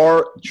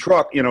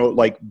truck,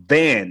 like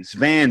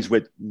vans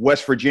with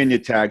West Virginia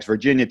tags,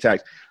 Virginia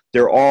tags.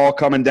 They're all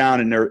coming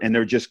down and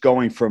they're just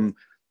going from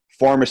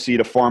pharmacy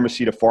to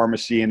pharmacy to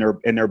pharmacy, and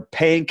they're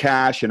paying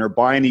cash, and they're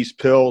buying these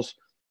pills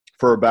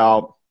for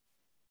about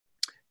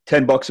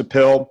 $10 a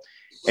pill,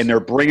 and they're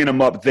bringing them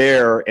up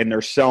there and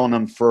they're selling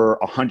them for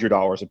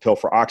 $100 a pill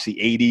for Oxy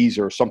 80s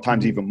or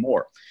sometimes even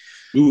more.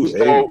 Ooh,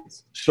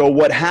 so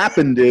what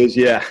happened is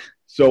it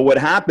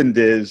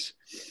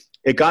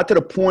got to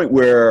the point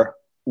where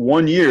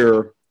one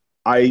year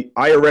I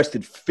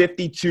arrested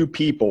 52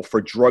 people for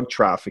drug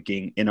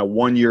trafficking in a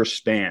 1-year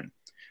span.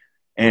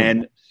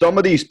 And some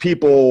of these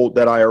people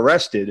that I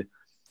arrested,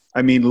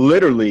 I mean,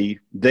 literally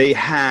they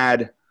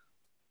had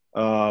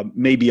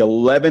maybe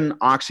 11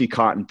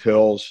 OxyContin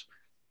pills,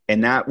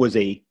 and that was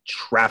a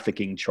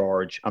trafficking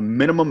charge, a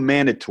minimum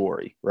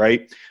mandatory,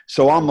 right?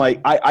 So I'm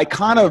like,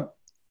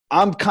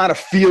 I'm kind of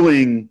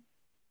feeling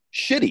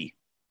shitty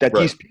that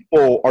these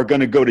people are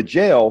going to go to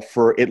jail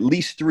for at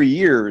least 3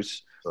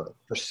 years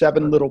for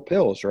 7 little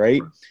pills,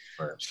 right?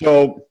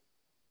 So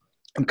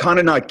I'm kind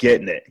of not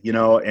getting it,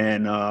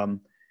 and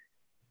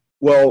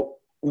well,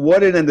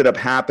 what it ended up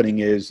happening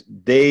is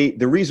the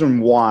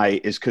reason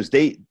why is because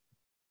the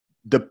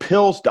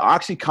pills, the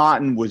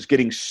OxyContin was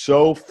getting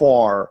so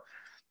far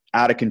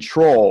out of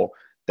control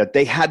that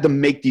they had to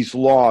make these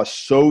laws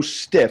so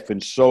stiff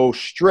and so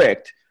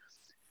strict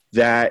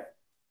that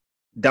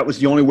was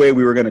the only way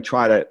we were going to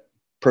try to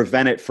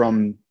prevent it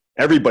from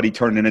everybody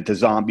turning into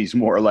zombies,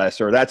 more or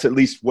less, or that's at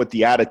least what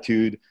the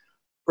attitude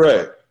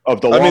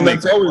of the law. I mean,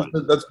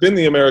 that's been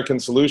the American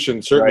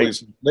solution, certainly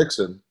since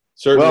Nixon,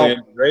 certainly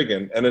in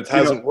Reagan, and it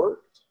hasn't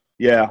worked.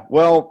 Yeah,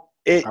 well,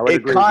 it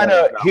kind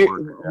of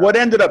what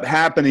ended up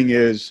happening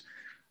is,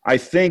 I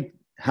think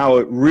how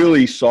it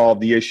really solved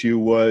the issue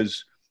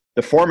was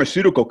the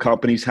pharmaceutical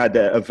companies had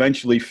to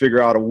eventually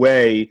figure out a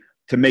way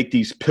to make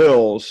these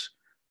pills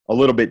a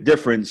little bit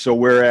different. So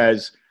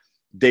whereas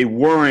they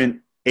weren't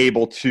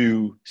able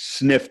to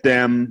sniff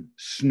them,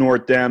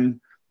 snort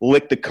them,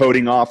 lick the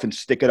coating off and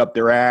stick it up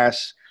their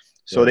ass.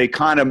 So they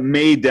kind of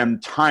made them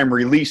time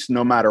release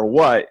no matter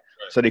what.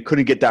 So they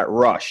couldn't get that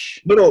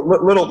rush.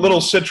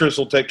 Little citrus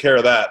will take care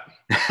of that.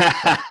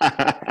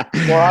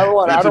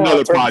 Well, that's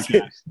another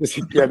podcast. This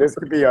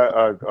could be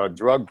a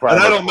drug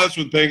problem. And I don't mess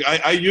with pink.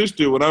 I used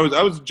to when I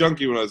was a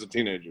junkie when I was a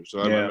teenager. So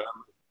I remember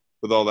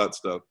with all that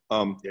stuff.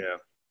 I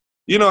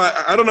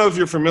don't know if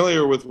you're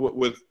familiar with.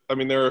 I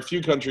mean, there are a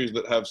few countries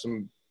that have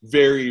some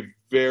very,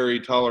 very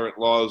tolerant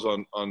laws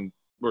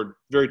or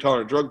very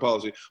tolerant drug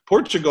policy.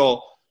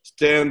 Portugal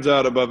stands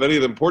out above any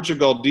of them.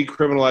 Portugal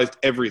decriminalized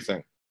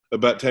everything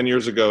about 10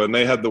 years ago, and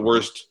they had the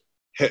worst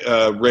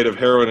rate of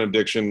heroin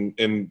addiction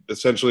in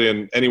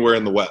anywhere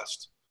in the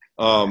West.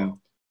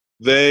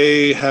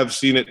 They have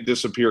seen it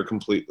disappear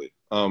completely.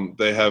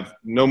 They have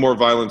no more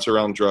violence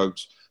around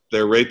drugs.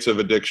 Their rates of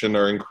addiction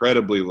are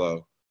incredibly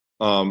low.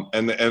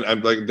 And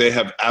they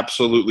have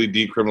absolutely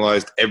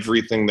decriminalized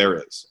everything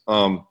there is.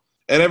 And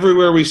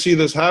everywhere we see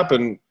this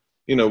happen,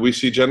 we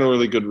see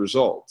generally good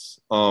results.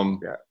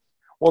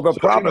 Well, the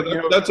problem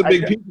that's a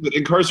big piece of it.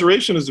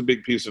 Incarceration is a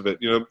big piece of it.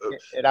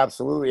 It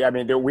absolutely. I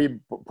mean, we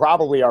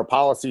probably our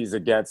policies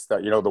against the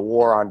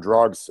war on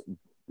drugs,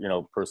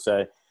 per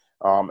se,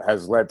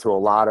 has led to a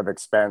lot of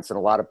expense and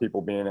a lot of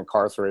people being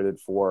incarcerated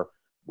for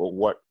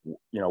what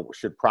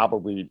should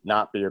probably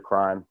not be a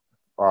crime.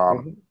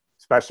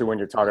 Especially when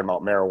you're talking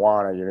about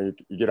marijuana,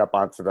 you get up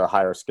onto the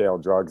higher scale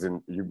drugs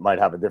and you might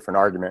have a different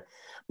argument.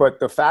 But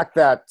the fact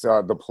that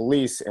the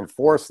police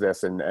enforce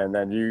this and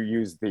then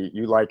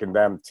you liken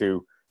them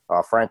to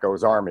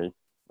Franco's army,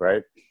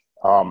 right?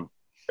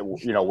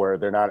 Where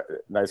they're not a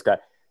nice guy.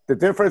 The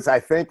difference, I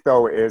think,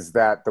 though, is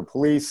that the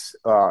police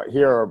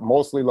here are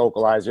mostly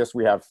localized. Yes,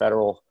 we have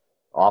federal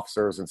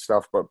officers and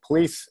stuff, but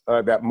police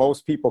that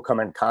most people come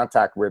in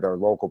contact with are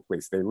local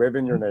police. They live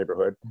in your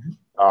neighborhood.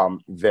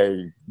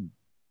 They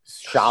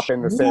shop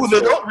in the same.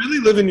 They don't really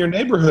live in your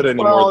neighborhood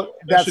anymore. Well,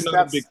 that's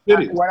big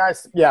cities.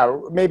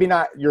 Maybe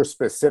not your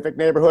specific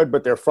neighborhood,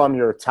 but they're from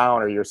your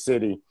town or your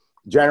city,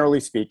 generally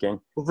speaking.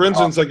 Well, for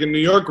instance, like in New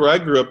York, where I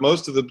grew up,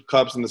 most of the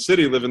cops in the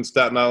city live in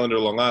Staten Island or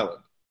Long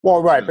Island.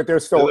 Well, right, but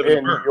they're still live in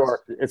the New burbs.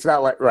 York. It's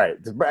not like right.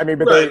 I mean,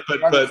 but Right, they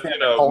but understand you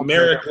the know, culture,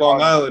 Merrick, they're Long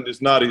fun. Island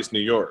is not East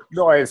New York.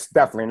 No, it's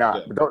definitely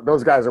not. Yeah. But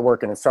those guys are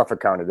working in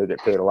Suffolk County. They get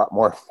paid a lot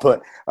more.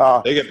 But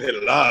They get paid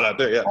a lot out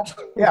there. Yeah.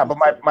 yeah, but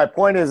my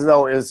point is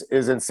though is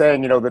in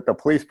saying, you know, that the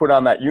police put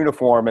on that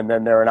uniform and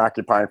then they're an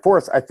occupying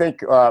force. I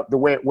think the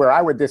way where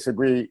I would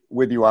disagree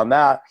with you on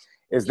that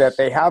is that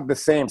they have the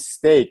same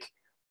stake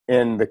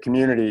in the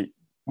community,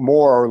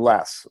 more or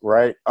less,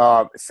 right?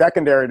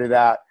 Secondary to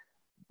that,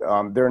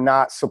 they're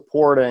not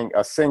supporting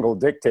a single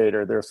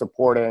dictator. They're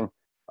supporting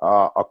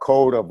a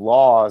code of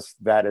laws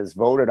that is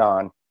voted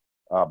on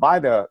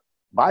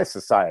by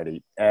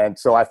society. And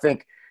so I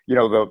think, you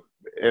know,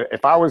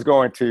 if I was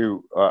going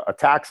to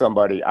attack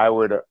somebody, I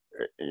would,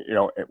 you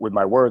know, with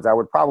my words, I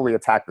would probably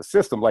attack the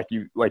system like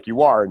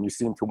you are, and you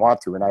seem to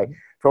want to. And I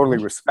totally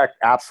respect,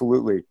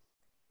 absolutely,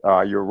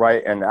 you're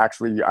right. And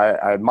actually,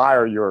 I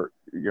admire your,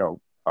 you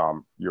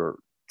know, your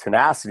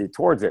tenacity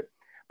towards it.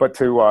 But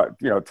to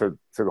you know, to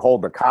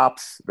hold the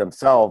cops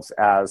themselves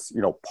as,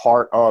 you know,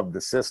 part of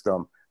the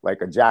system,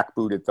 like a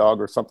jackbooted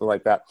thug or something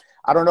like that.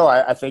 I don't know.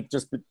 I think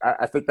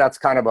that's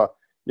kind of a,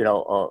 you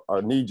know,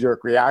 a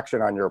knee-jerk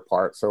reaction on your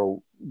part.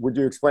 So would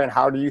you explain,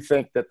 how do you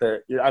think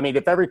that I mean,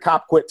 if every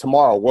cop quit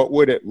tomorrow, what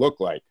would it look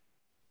like?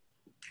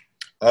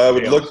 It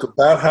would look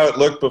about how it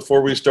looked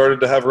before we started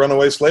to have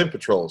runaway slave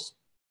patrols,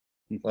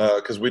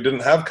 because we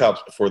didn't have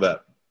cops before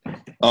that.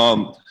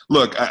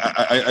 Look,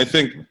 I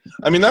think,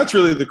 I mean, that's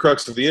really the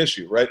crux of the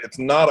issue, right? It's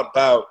not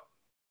about,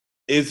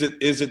 is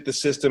it the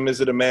system? Is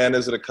it a man?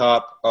 Is it a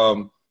cop?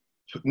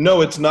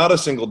 No, it's not a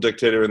single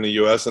dictator in the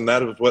U.S., and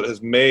that is what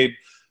has made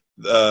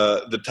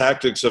the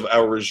tactics of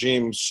our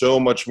regime so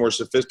much more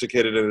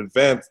sophisticated and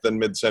advanced than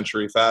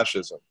mid-century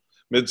fascism.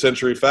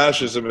 Mid-century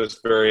fascism is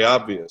very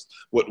obvious.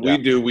 What we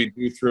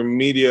do through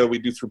media, we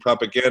do through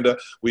propaganda,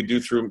 we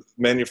do through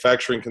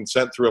manufacturing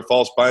consent through a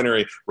false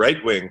binary,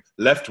 right wing,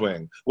 left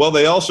wing. Well,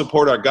 they all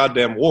support our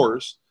goddamn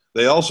wars.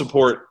 They all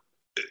support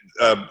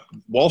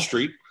Wall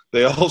Street.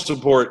 They all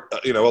support,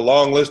 you know, a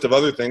long list of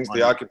other things,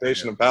 the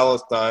occupation of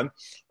Palestine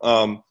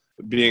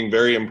being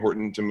very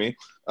important to me.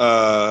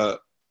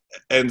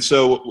 And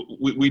so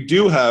we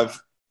do have,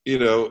 you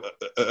know,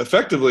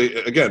 effectively,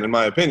 again, in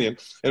my opinion,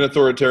 an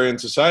authoritarian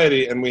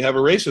society, and we have a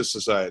racist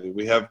society.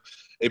 We have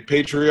a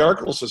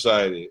patriarchal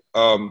society.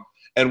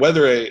 And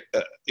whether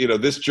you know,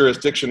 this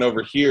jurisdiction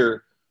over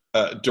here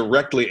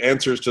directly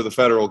answers to the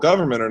federal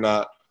government or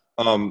not,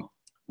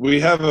 we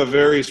have a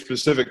very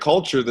specific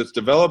culture that's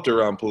developed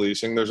around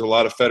policing. There's a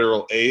lot of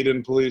federal aid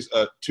in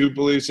to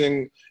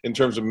policing in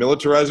terms of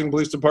militarizing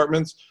police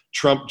departments.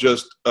 Trump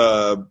just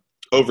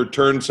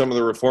overturned some of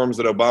the reforms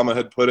that Obama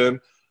had put in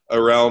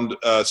around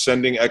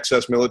sending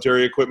excess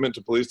military equipment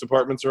to police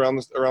departments around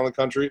the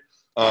country.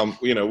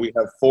 You know, we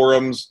have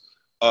forums,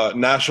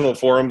 national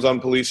forums on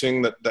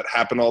policing that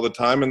happen all the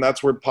time, and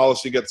that's where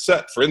policy gets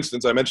set. For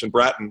instance, I mentioned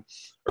Bratton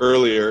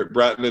earlier,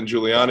 Bratton and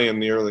Giuliani in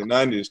the early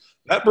 90s.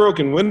 That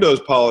broken windows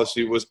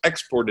policy was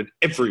exported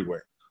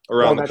everywhere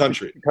around the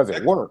country. Because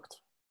it worked.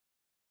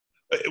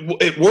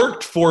 It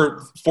worked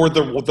for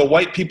the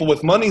white people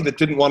with money that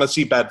didn't want to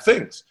see bad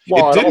things.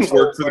 Well, it didn't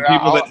work for the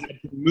people that had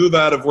to move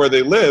out of where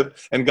they lived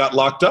and got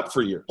locked up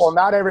for years. Well,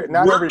 not every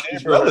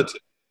neighborhood.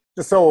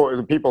 Just so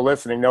the people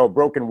listening know,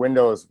 broken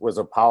windows was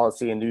a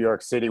policy in New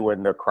York City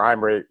when the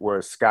crime rate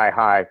was sky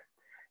high.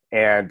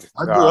 And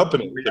I grew up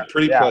in it. It's a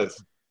pretty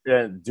place.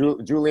 And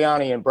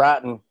Giuliani and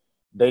Bratton,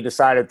 they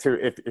decided to,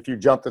 if you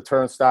jumped the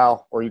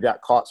turnstile, or you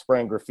got caught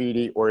spraying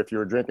graffiti, or if you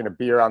were drinking a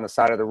beer on the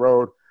side of the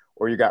road,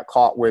 or you got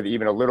caught with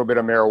even a little bit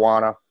of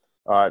marijuana,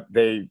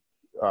 they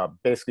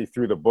basically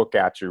threw the book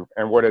at you.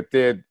 And what it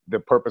did, the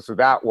purpose of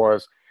that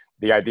was,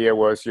 the idea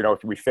was, you know,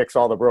 if we fix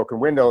all the broken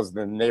windows,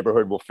 then the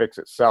neighborhood will fix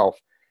itself.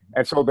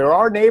 And so there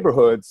are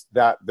neighborhoods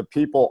that the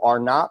people are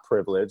not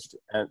privileged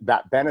and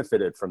that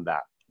benefited from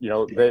that. You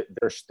know,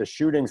 the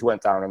shootings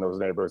went down in those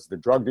neighborhoods. The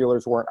drug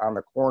dealers weren't on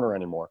the corner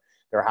anymore.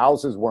 Their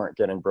houses weren't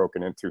getting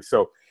broken into.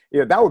 So,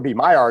 yeah, that would be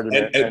my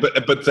argument.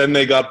 But then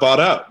they got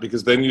bought out,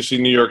 because then you see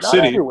New York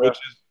City,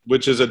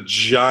 which is a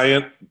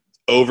giant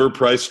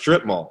overpriced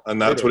strip mall.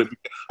 And that's what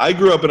I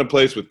grew up in a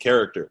place with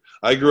character.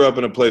 I grew up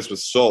in a place with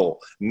soul.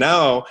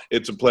 Now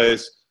it's a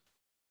place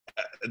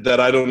that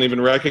I don't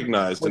even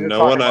recognize. And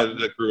no one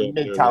that grew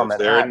up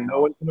there, and no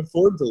one can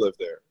afford to live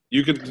there.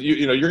 You're going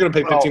to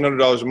pay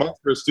 $1,500 a month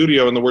for a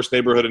studio in the worst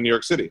neighborhood in New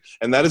York City.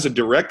 And that is a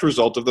direct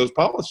result of those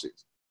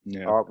policies.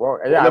 Yeah.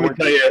 Let me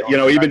tell you, you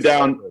know, even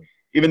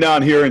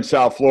down here in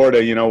South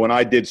Florida, you know, when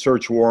I did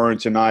search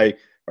warrants and I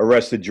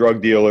arrested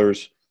drug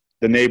dealers,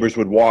 the neighbors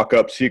would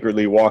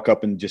secretly walk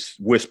up and just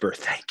whisper,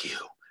 "Thank you,"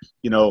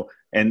 you know,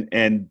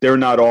 and they're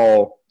not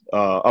all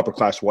upper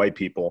class white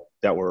people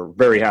that were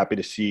very happy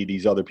to see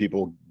these other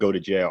people go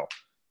to jail.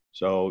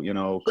 So, you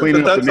know,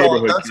 cleaning up the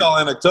neighborhood. That's all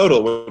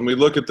anecdotal. When we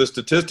look at the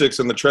statistics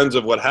and the trends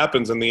of what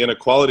happens and the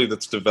inequality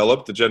that's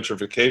developed, the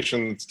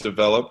gentrification that's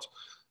developed,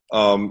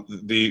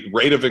 the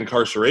rate of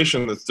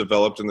incarceration that's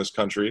developed in this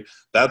country,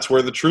 that's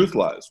where the truth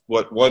lies.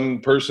 What one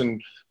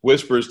person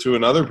whispers to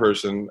another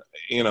person,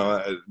 you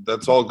know,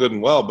 that's all good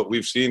and well, but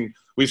we've seen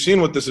we've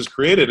seen what this has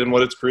created, and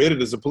what it's created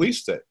is a police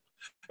state.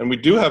 And we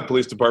do have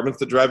police departments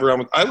that drive around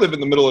with, I live in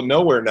the middle of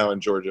nowhere now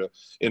in Georgia,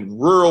 in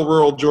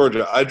rural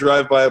Georgia. I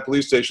drive by a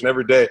police station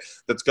every day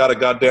that's got a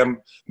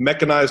goddamn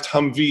mechanized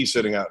Humvee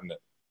sitting out in it,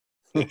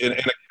 in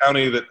a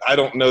county that I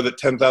don't know that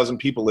 10,000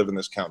 people live in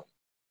this county.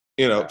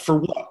 For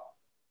what?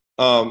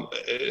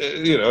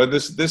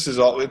 This is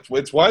all,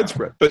 it's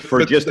widespread.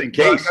 But just in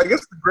case, I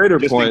guess the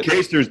greater point.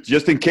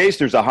 Just in case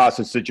there's a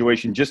hostage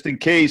situation, just in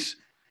case,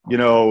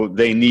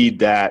 they need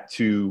that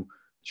to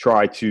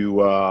try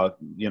to,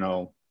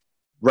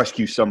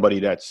 rescue somebody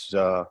that's,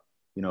 what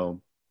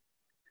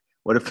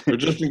if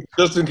just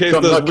in case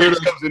those weirdos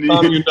commune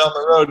down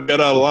the road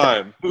get out of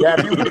line. Yeah,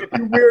 if you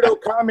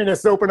weirdo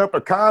communists open up a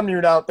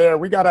commune out there,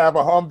 we got to have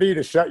a Humvee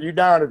to shut you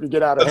down if you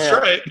get out of hand.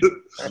 That's right.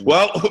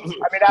 Well,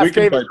 ask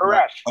David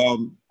Koresh.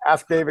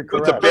 Ask David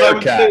Koresh. But I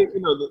would say,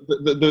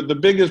 the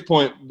biggest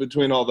point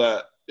between all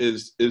that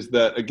is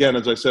that, again,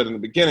 as I said in the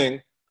beginning,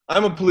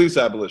 I'm a police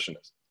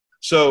abolitionist.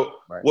 So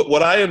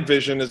what I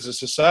envision is a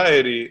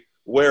society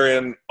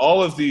wherein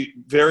all of the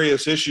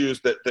various issues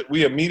that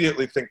we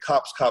immediately think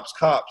cops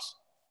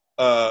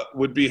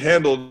would be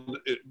handled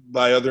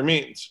by other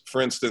means. For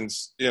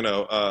instance, we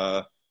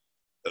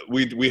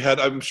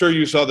had, I'm sure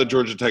you saw the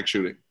Georgia Tech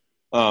shooting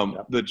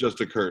that just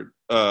occurred.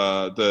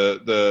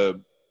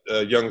 The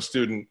young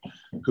student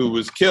who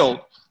was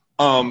killed.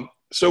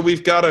 So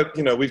we've got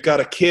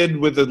a kid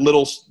with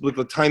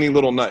a tiny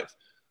little knife.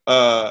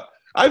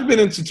 I've been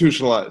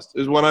institutionalized.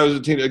 Is when I was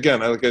a teen. Again,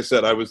 like I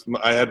said,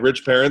 I had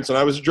rich parents and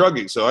I was a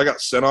druggie, so I got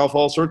sent off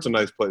all sorts of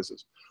nice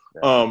places.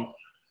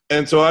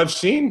 And so I've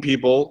seen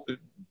people,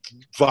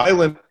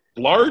 violent,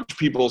 large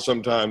people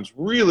sometimes,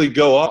 really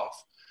go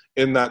off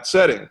in that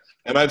setting,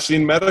 and I've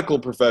seen medical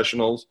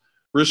professionals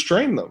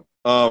restrain them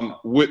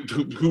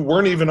who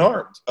weren't even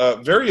armed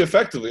very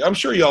effectively. I'm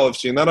sure y'all have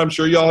seen that. I'm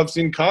sure y'all have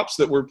seen cops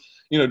that were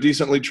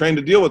decently trained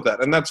to deal with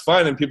that, and that's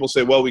fine. And people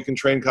say, well, we can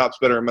train cops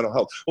better in mental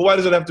health. Well, why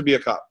does it have to be a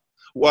cop?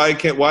 Why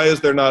is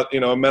there not,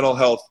 a mental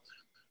health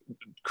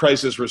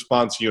crisis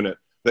response unit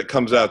that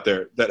comes out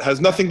there that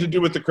has nothing to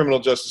do with the criminal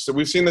justice? So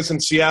we've seen this in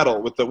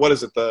Seattle with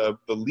the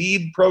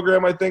LEAD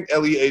program, I think,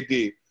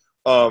 LEAD,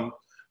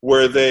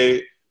 where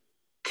they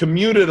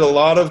commuted a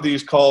lot of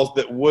these calls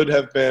that would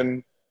have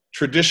been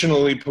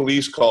traditionally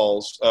police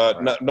calls,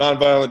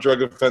 nonviolent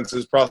drug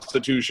offenses,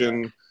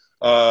 prostitution,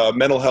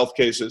 mental health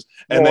cases,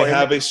 and they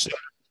have a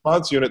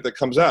response unit that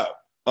comes out.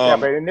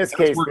 But in this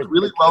case, worked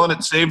really well, and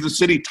it saved the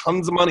city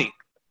tons of money.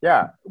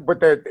 Yeah,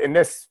 but in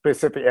this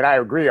specific, and I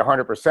agree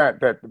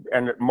 100%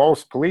 and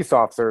most police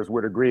officers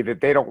would agree that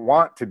they don't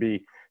want to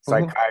be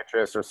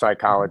psychiatrists or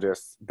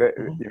psychologists,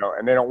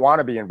 and they don't want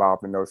to be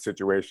involved in those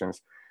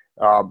situations.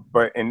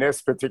 But in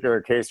this particular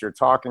case you're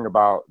talking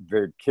about,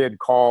 the kid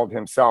called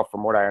himself,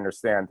 from what I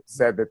understand,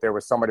 said that there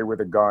was somebody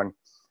with a gun.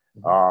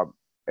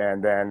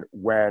 And then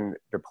when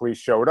the police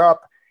showed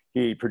up,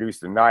 he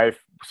produced a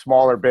knife,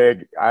 small or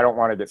big, I don't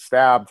want to get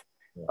stabbed.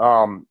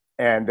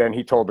 And then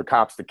he told the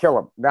cops to kill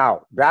him.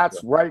 Now,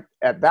 that's right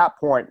at that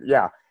point,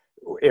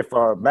 if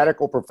a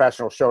medical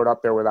professional showed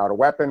up there without a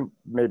weapon,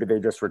 maybe they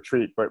just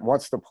retreat. But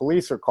once the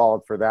police are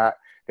called for that,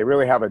 they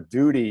really have a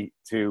duty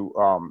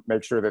to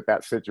make sure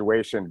that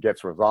situation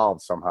gets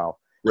resolved somehow.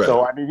 Right.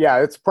 So, I mean,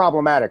 it's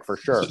problematic for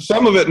sure.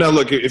 Some of it, now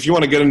look, if you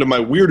want to get into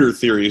my weirder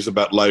theories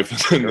about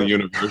life in the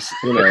universe,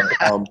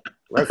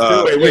 let's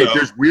do it. Wait,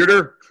 there's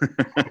weirder?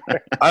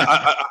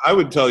 I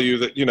would tell you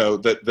that,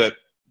 that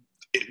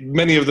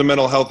many of the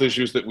mental health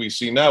issues that we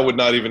see now would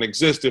not even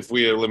exist if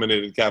we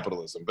eliminated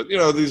capitalism. But,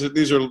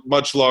 these are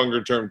much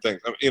longer term things.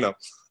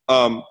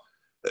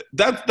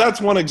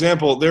 That's one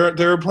example.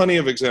 There are plenty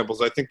of examples.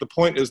 I think the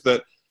point is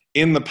that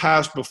in the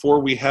past,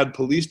 before we had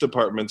police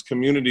departments,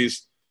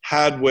 communities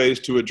had ways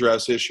to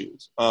address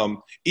issues,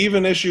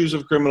 even issues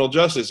of criminal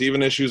justice,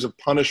 even issues of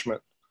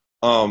punishment,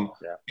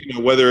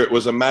 whether it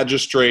was a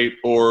magistrate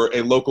or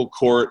a local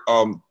court.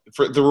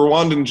 For the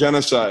Rwandan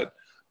genocide,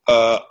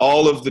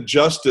 all of the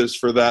justice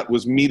for that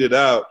was meted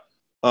out,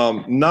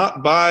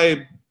 not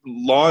by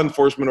law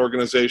enforcement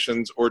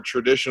organizations or a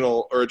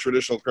traditional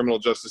criminal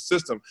justice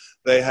system.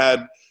 They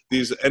had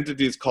these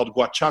entities called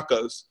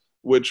huachacas,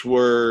 which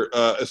were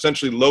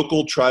essentially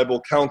local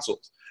tribal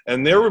councils.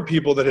 And there were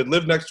people that had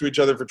lived next to each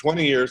other for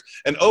 20 years.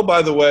 And, oh,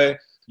 by the way,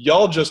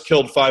 y'all just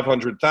killed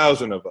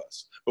 500,000 of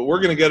us. But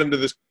we're going to get into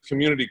this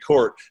community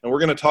court, and we're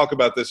going to talk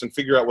about this and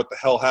figure out what the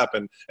hell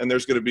happened. And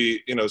there's going to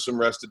be, some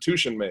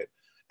restitution made.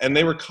 And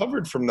they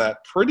recovered from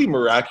that pretty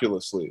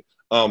miraculously,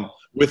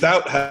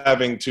 without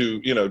having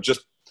to,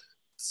 just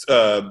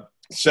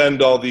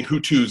send all the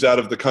Hutus out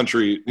of the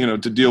country, to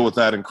deal with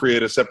that and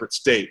create a separate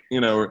state.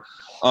 There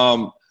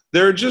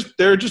are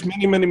just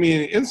many, many,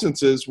 many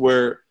instances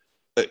where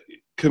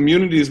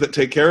communities that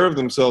take care of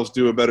themselves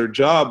do a better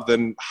job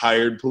than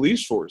hired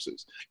police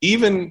forces.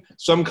 Even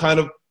some kind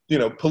of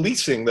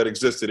policing that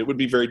existed, it would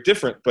be very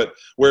different. But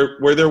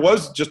where there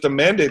was just a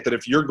mandate that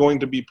if you're going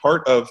to be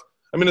part of,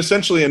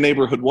 essentially a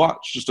neighborhood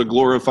watch, just a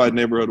glorified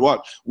neighborhood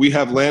watch. We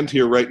have land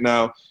here right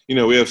now.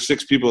 We have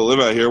 6 people that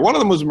live out here. One of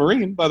them was a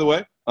Marine, by the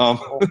way.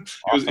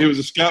 He was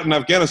a scout in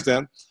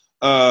Afghanistan.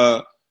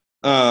 And,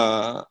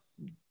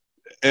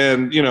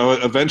 you know,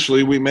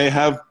 eventually we may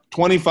have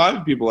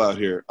 25 people out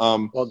here.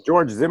 Well,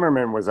 George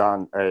Zimmerman was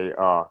on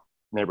a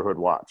neighborhood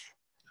watch.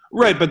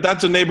 Right, but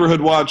that's a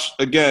neighborhood watch,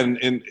 again,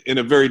 in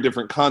a very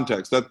different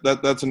context.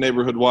 That's a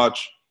neighborhood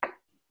watch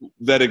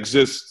that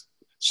exists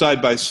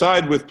side by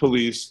side with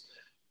police,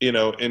 you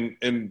know,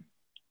 in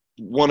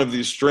one of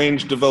these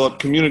strange developed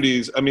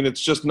communities. I mean,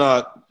 it's just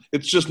not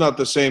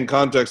the same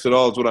context at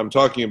all as what I'm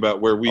talking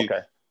about, where we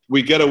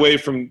get away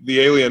from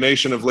the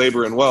alienation of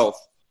labor and wealth,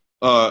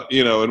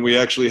 you know, and we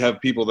actually have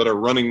people that are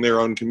running their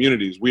own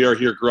communities. We are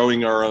here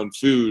growing our own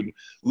food,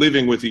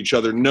 living with each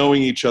other,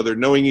 knowing each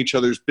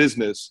other's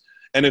business.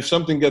 And if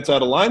something gets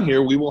out of line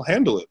here, we will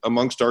handle it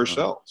amongst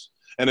ourselves.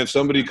 And if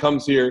somebody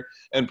comes here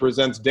and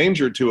presents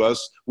danger to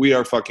us, we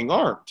are fucking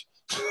armed,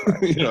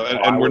 you know,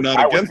 and we're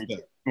not against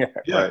that.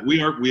 Yeah, right.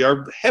 We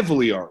are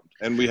heavily armed,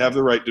 and we have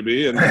the right to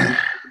be, and we take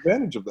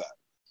advantage of that.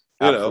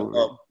 You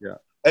Absolutely. know,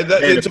 and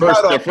it's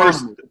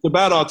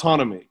about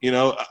autonomy. You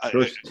know,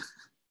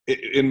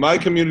 in my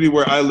community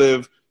where I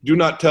live, do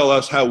not tell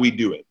us how we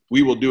do it.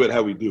 We will do it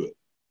how we do it.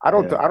 I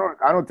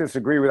don't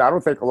disagree with that. I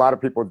don't think a lot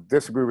of people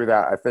disagree with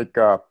that. I think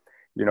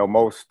you know,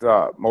 most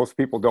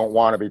people don't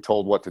want to be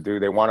told what to do.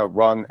 They want to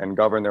run and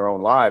govern their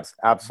own lives.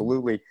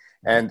 Absolutely.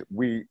 And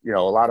we, you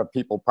know, a lot of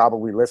people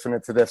probably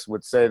listening to this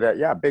would say that,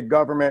 yeah, big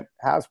government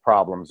has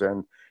problems.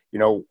 And, you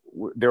know,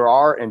 there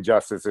are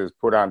injustices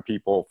put on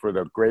people for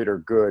the greater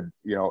good,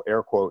 you know,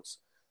 air quotes.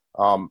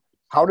 How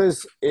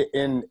does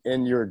in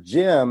your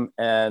gym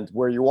and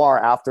where you are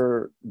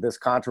after this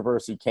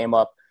controversy came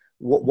up,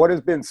 what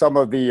has been some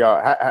of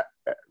the,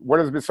 what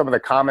has been some of the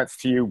comments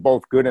to you,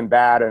 both good and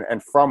bad,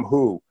 and from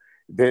who?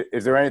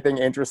 Is there anything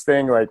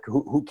interesting? Like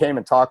who came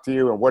and talked to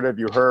you, and what have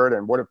you heard,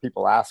 and what have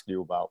people asked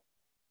you about?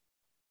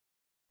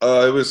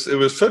 It was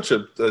such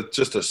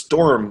just a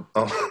storm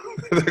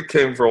that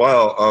came for a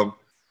while.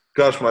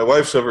 Gosh, my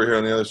wife's over here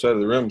on the other side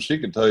of the room. She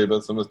can tell you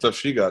about some of the stuff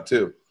she got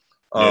too.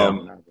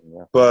 But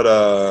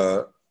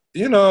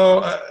you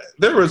know,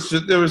 there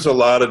was a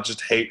lot of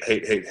just hate.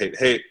 And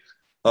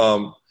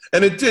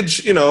it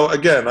did, you know,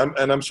 again,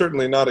 I'm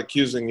certainly not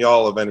accusing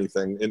y'all of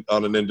anything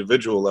on an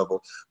individual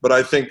level, but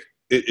I think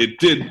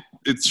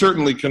it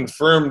certainly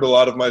confirmed a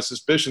lot of my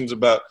suspicions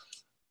about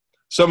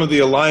some of the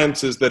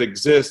alliances that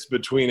exist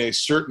between a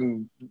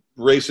certain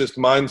racist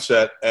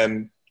mindset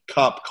and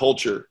cop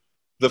culture.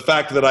 The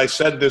fact that I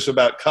said this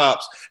about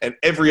cops and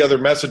every other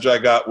message I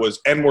got was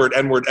N-word,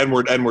 N-word,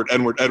 N-word, N-word,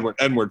 N-word, N-word,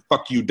 N-word,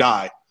 fuck you,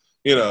 die.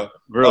 You know.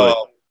 Really?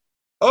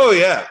 Oh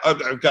yeah,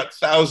 I've got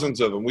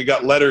thousands of them. We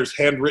got letters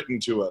handwritten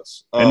to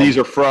us. And these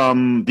are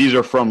from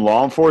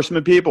law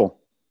enforcement people?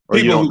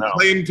 People who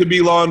claim to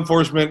be law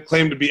enforcement,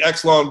 claim to be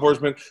ex-law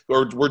enforcement,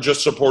 or were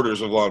just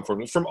supporters of law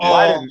enforcement. From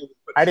all,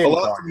 a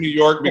lot from New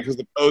York because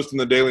the Post and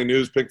the Daily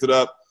News picked it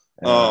up.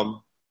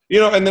 You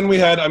know, and then we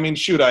had,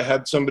 I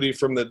had somebody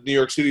from the New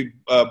York City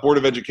Board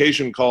of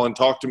Education call and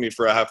talk to me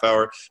for a half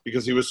hour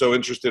because he was so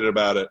interested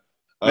about it.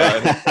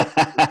 And he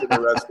was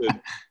arrested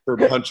for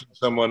punching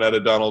someone at a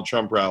Donald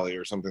Trump rally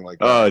or something like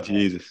that. Oh,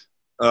 Jesus.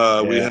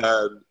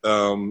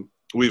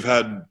 We've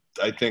had,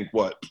 I think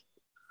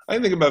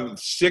about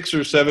 6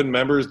 or 7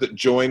 members that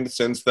joined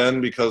since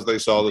then because they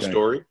saw the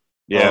story.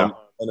 And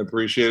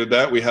appreciated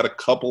that. We had a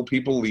couple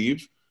people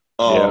leave.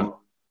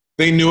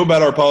 They knew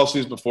about our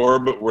policies before,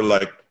 but were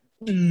like,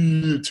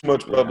 too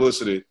much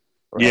publicity.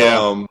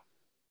 You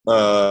know,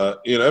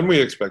 and we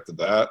expected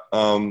that.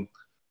 I'm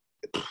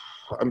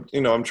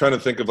trying to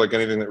think of like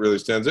anything that really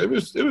stands. It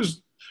was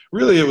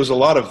a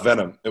lot of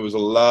venom. It was a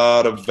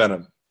lot of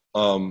venom.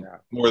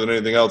 More than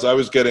anything else. I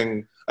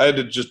had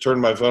to just turn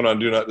my phone on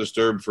Do Not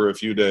Disturb for a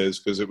few days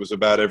because it was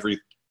about every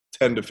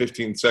 10 to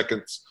 15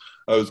 seconds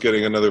I was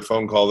getting another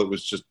phone call that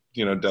was just,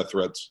 you know, death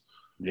threats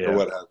or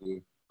what have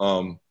you.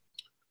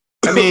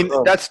 I mean,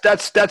 that's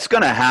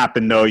going to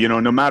happen though, you know,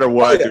 no matter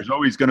what. There's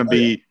always going to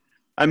be,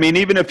 I mean,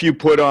 even if you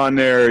put on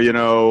there, you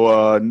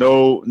know,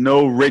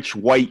 no rich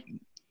white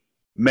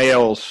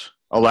males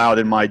allowed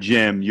in my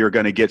gym, you're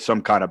going to get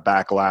some kind of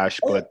backlash.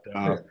 But,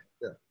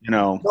 you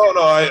know.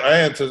 No, I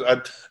answered.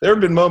 There have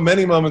been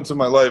many moments in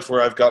my life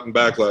where I've gotten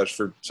backlash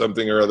for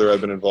something or other I've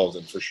been involved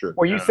in, for sure.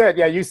 Well, you said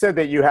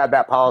that you had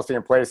that policy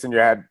in place and you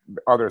had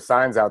other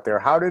signs out there.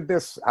 How did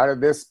this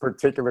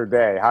particular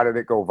day, how did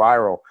it go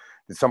viral?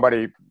 Did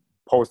somebody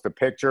post a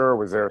picture?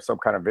 Was there some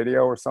kind of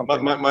video or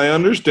something? My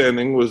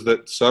understanding was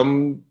that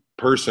some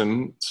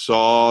person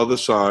saw the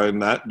sign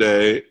that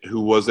day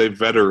who was a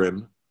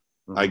veteran,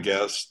 I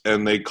guess,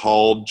 and they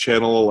called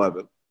Channel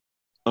 11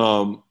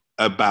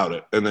 about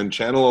it. And then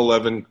Channel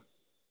 11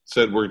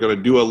 said, we're going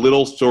to do a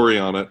little story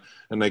on it.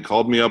 And they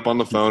called me up on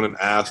the phone and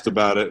asked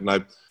about it. And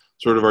I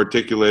sort of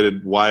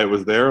articulated why it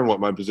was there and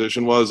what my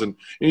position was. And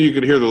you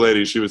could hear the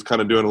lady, she was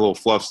kind of doing a little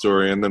fluff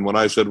story. And then when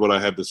I said what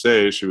I had to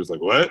say, she was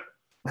like, what?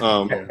 You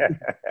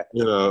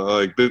know,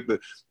 like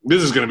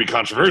this is going to be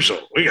controversial.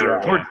 We got to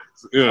report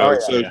this. You know,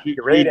 She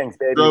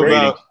drove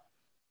out.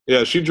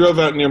 Yeah, she drove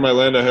out near my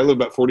land. I live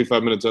about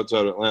 45 minutes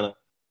outside of Atlanta.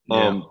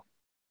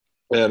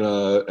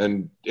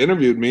 And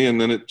interviewed me,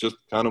 and then it just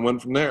kind of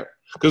went from there.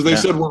 Because they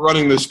said we're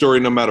running this story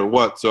no matter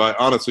what. So I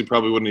honestly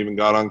probably wouldn't even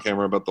got on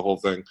camera about the whole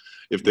thing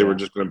if they were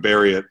just going to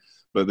bury it.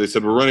 But they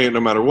said we're running it no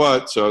matter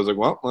what. So I was like,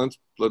 well,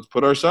 let's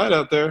put our side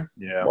out there.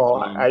 Yeah. Well,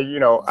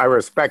 I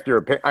respect your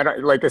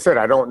opinion. Like I said,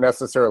 I don't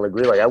necessarily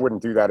agree. Like I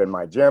wouldn't do that in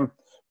my gym,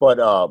 but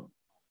I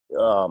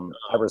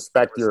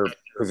respect your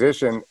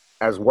position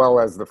as well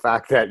as the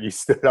fact that you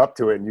stood up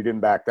to it and you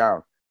didn't back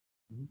down.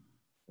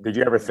 Did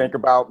you ever think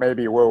about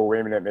maybe, whoa, wait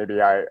a minute,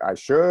 maybe I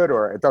should,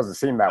 or it doesn't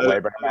seem that way,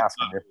 but I'm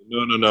asking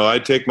you. No. I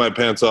take my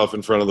pants off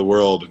in front of the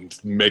world and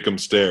make them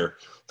stare.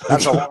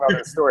 That's a whole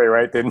other story,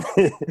 right? Didn't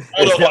he?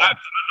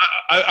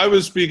 I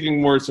was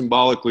speaking more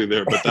symbolically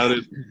there, but that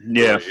is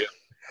yeah.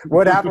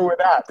 What happened with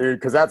that, dude?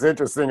 Because that's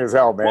interesting as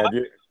hell, man.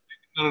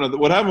 No.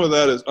 What happened with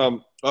that is, I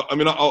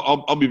mean,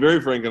 I'll be very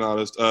frank and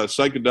honest.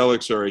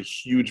 Psychedelics are a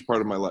huge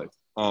part of my life.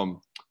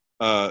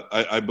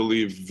 I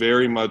believe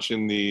very much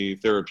in the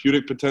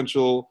therapeutic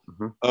potential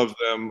of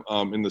them,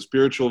 in the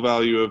spiritual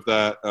value of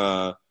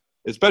that,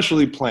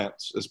 especially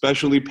plants,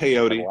 especially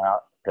peyote.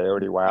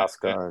 Peyote,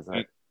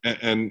 ayahuasca.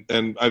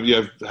 And I've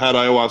had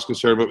ayahuasca,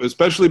 sir, but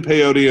especially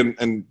peyote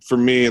and for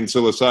me and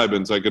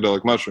psilocybin,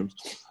 psychedelic mushrooms.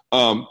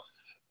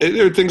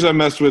 There are things I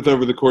messed with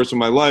over the course of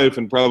my life,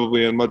 and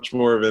probably in much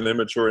more of an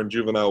immature and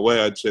juvenile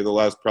way. I'd say the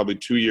last probably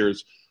 2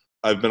 years,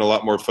 I've been a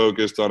lot more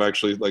focused on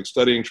actually like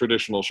studying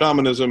traditional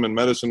shamanism and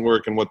medicine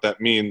work and what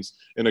that means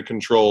in a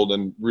controlled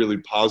and really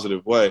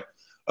positive way.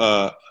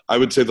 I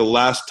would say the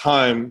last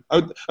time,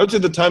 I would say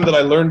the time that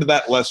I learned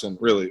that lesson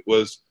really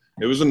was,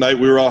 it was a night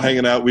we were all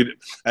hanging out.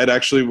 I'd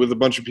actually with a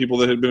bunch of people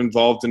that had been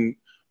involved in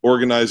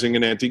organizing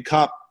an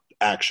anti-cop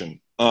action.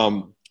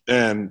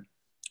 And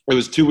it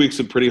was 2 weeks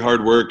of pretty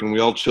hard work, and we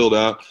all chilled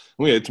out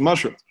and we ate some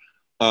mushrooms.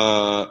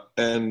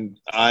 And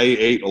I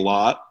ate a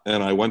lot,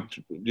 and I went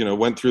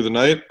through the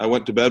night. I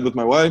went to bed with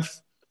my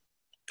wife,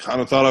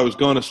 kind of thought I was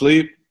going to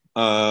sleep.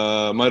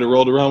 Might have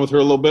rolled around with her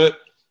a little bit.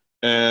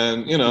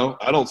 And,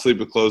 I don't sleep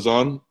with clothes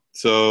on.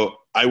 So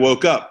I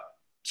woke up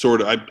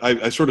sort of,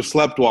 I sort of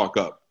slept walk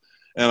up,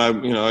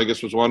 and I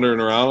guess was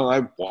wandering around, and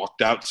I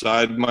walked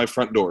outside my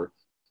front door.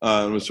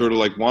 And was sort of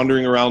like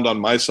wandering around on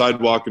my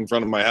sidewalk in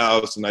front of my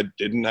house, and I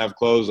didn't have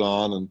clothes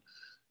on, and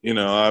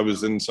I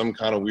was in some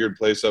kind of weird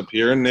place up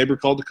here, and a neighbor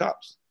called the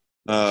cops.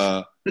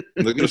 So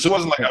it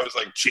wasn't like I was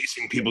like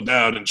chasing people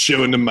down and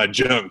showing them my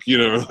junk,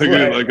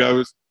 like I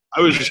was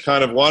just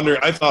kind of wandering.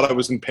 I thought I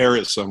was in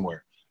Paris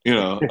somewhere,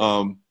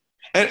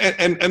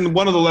 And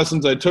one of the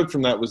lessons I took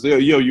from that was,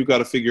 you got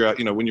to figure out,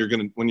 when you're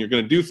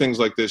gonna do things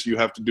like this, you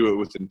have to do it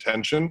with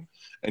intention,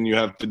 and you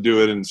have to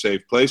do it in safe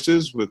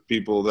places with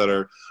people that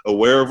are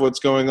aware of what's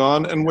going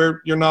on and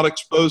where you're not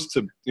exposed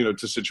to,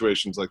 to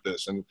situations like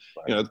this. And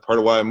that's part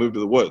of why I moved to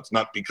the woods,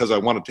 not because I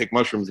want to take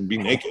mushrooms and be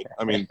naked.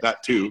 I mean,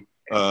 that too.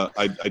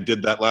 I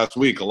did that last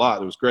week a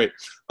lot. It was great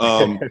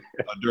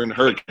during the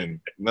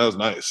hurricane. That was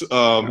nice.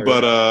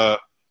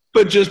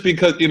 But just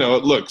because,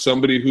 look,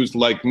 somebody who's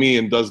like me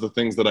and does the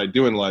things that I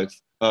do in life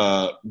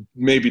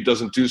maybe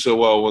doesn't do so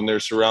well when they're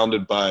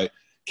surrounded by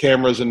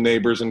cameras and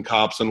neighbors and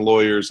cops and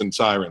lawyers and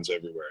sirens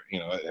everywhere.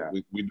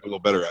 We do a little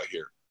better out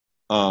here.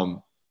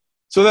 So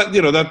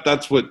that,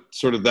 that's what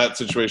sort of that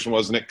situation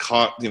was. And it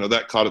caught,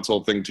 that caught its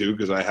whole thing too,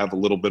 because I have a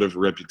little bit of a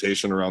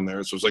reputation around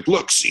there. So it's like,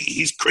 look, see,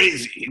 he's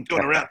crazy. He's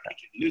going around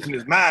losing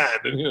his mind.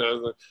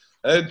 And,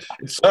 it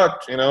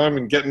sucked,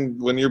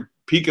 when you're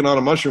peaking on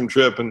a mushroom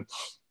trip and,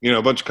 a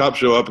bunch of cops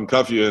show up and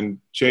cuff you and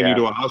chain you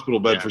to a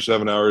hospispital bed for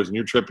 7 hours, and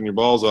you're tripping your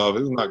balls off.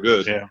 It's not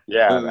good. I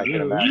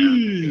can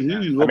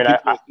imagine.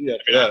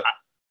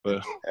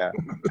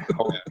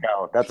 Holy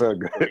cow, that's a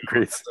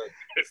great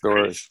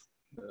story.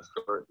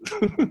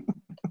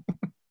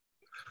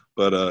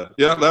 But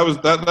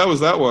that was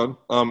that one.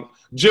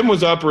 Gym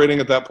was operating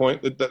at that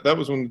point. That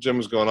was when the gym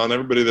was going on.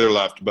 Everybody there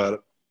laughed about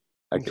it.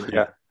 I'd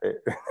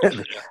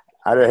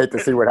hate to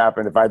see what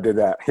happened if I did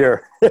that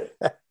here.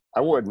 I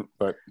wouldn't,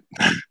 but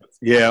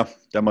yeah,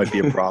 that might be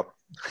a problem.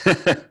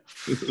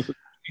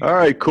 All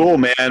right, cool,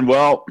 man.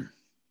 Well,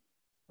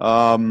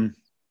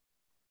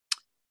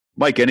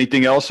 Mike,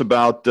 anything else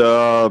about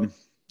the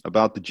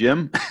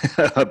gym,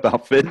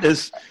 about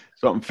fitness,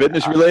 something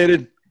fitness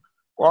related?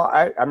 Well,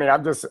 I'm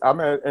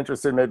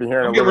interested in maybe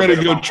hearing. I'm getting ready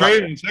to go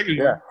train in a second.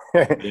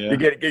 You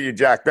get you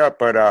jacked up,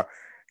 but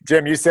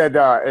Jim, you said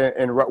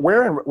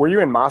were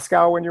you in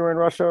Moscow when you were in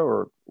Russia,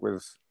 or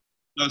was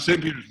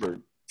St.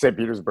 Petersburg? St.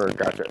 Petersburg,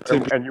 gotcha.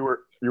 And you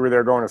were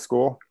there going to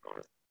school?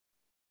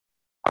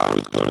 I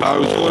was going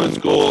to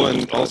school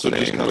and also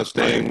just kind of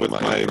staying with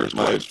my first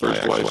wife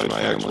and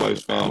my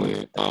ex-wife's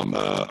family.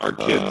 Our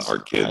kids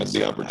had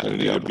the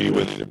opportunity to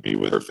be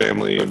with her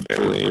family for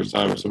the first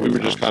time. So we were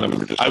just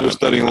I was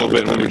studying a little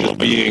bit, and we were just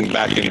being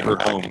back in her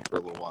home for a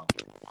little while.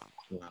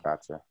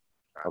 Gotcha.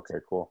 Okay,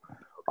 cool.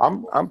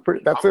 I'm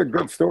pretty. That's a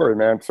good story,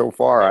 man. So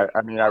far, I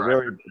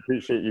really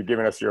appreciate you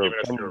giving us your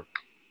opinion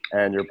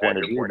and your point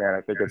of view, man.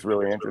 I think it's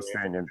really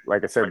interesting. And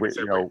like I said,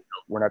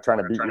 we're not trying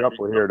to beat you up.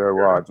 We're here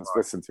to just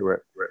listen to it.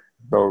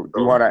 So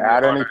do you want to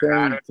add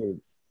anything to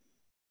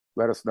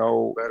let us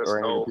know, or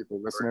any of the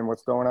people listening,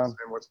 what's going on?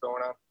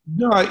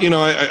 No,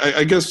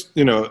 I guess,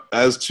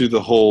 as to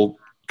the whole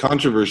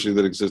controversy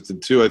that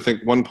existed too. I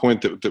think one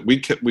point that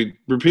we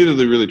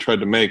repeatedly really tried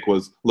to make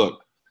was,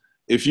 look,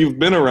 if you've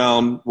been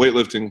around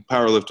weightlifting,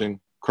 powerlifting,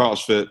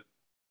 CrossFit,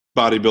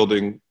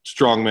 bodybuilding,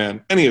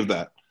 strongman, any of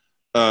that,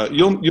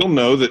 you'll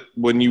know that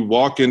when you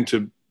walk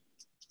into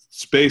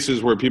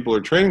spaces where people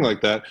are training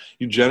like that,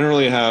 you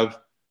generally have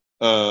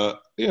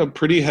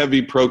pretty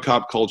heavy pro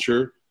cop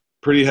culture,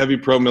 pretty heavy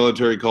pro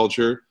military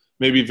culture,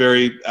 maybe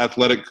very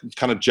athletic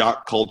kind of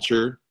jock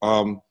culture.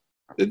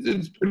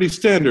 It's pretty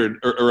standard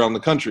around the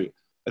country.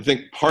 I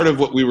think part of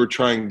what we were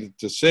trying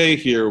to say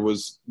here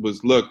was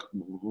look,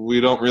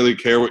 we don't really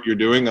care what you're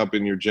doing up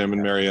in your gym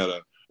in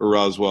Marietta or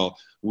Roswell.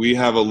 We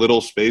have a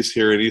little space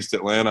here in East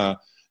Atlanta,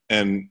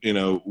 and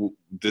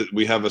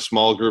we have a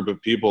small group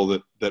of people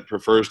that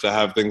prefers to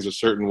have things a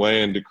certain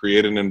way and to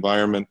create an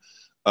environment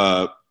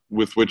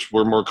with which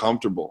we're more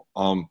comfortable.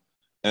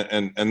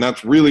 And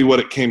that's really what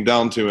it came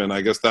down to. And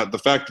I guess that the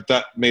fact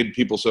that made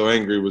people so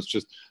angry was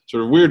just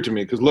sort of weird to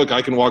me, because look,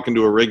 I can walk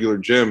into a regular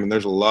gym and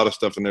there's a lot of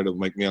stuff in there that will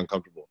make me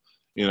uncomfortable,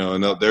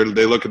 and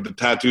they look at the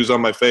tattoos on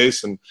my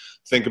face and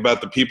think about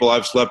the people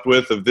I've slept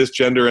with of this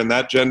gender and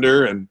that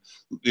gender, and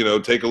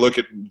take a look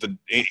at the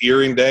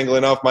earring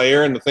dangling off my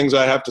ear and the things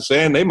I have to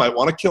say, and they might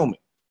want to kill me.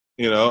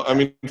 I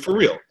mean, for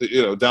real,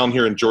 down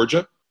here in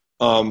Georgia.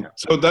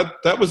 So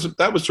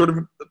that was sort of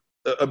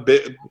a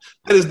bit,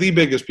 that is the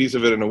biggest piece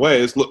of it in a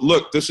way, is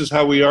look, this is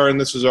how we are and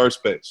this is our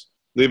space.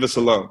 Leave us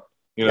alone.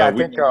 I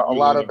think a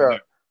lot of the,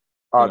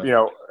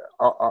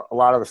 a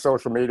lot of the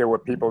social media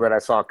with people that I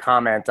saw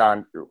comment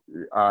on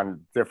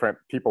different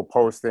people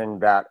posting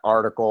that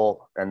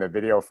article and the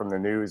video from the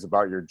news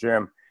about your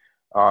gym.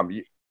 I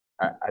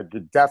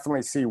could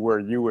definitely see where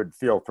you would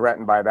feel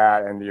threatened by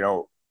that. And,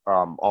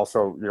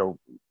 also,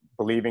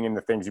 believing in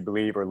the things you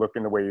believe or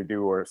looking the way you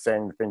do or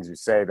saying the things you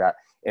say, that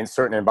in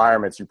certain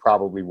environments you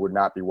probably would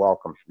not be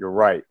welcome. You're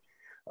right.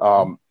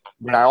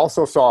 But I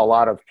also saw a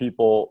lot of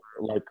people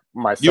like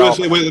myself.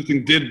 USA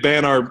Weightlifting did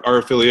ban our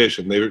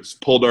affiliation. They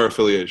pulled our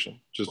affiliation.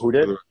 Who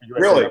did?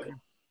 Really?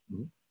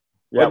 Mm-hmm.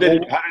 Yeah.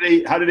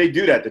 How did they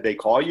do that? Did they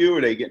call you,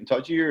 or they get in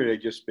touch with you, or they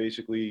just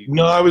basically?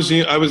 No, I was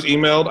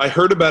emailed. I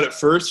heard about it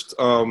first.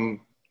 I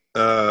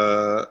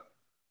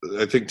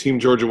think Team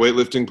Georgia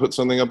Weightlifting put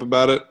something up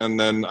about it, and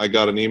then I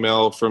got an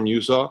email from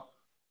USA.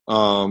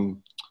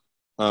 And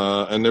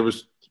there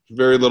was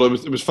very little.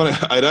 It was funny.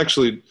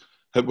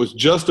 Was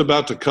just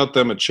about to cut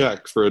them a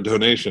check for a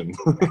donation,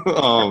 and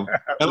I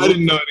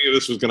didn't know any of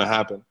this was going to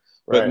happen.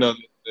 But no,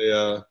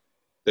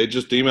 they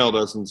just emailed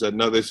us and said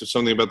no. They said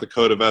something about the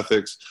code of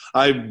ethics.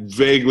 I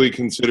vaguely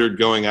considered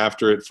going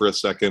after it for a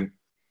second,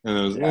 and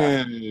it was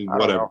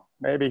whatever.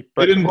 Maybe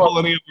but they didn't pull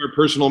any of our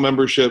personal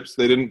memberships.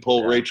 They didn't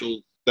pull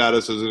Rachel's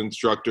status as an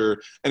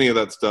instructor, any of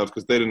that stuff,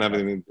 because they didn't have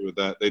anything to do with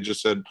that. They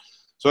just said.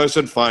 So I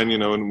said, fine,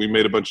 and we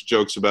made a bunch of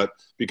jokes about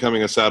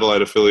becoming a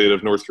satellite affiliate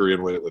of North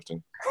Korean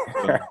weightlifting.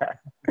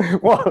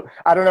 Well,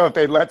 I don't know if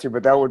they'd let you,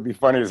 but that would be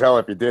funny as hell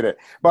if you did it.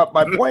 But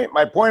my point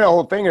of the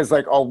whole thing is,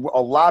 like, a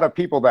lot of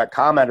people that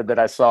commented that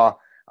I saw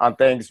on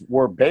things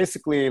were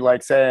basically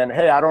like saying,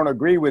 hey, I don't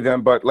agree with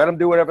him, but let him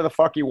do whatever the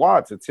fuck he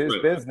wants. It's his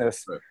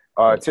business.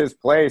 It's his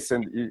place.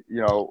 And,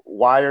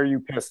 why are you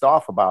pissed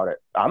off about it?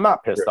 I'm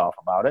not pissed off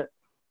about it.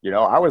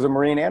 I was a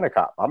Marine and a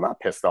cop. I'm not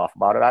pissed off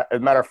about it. As a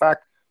matter of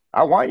fact,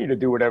 I want you to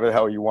do whatever the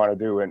hell you want to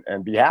do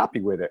and be happy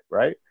with it,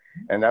 right?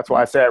 And that's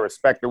why I say I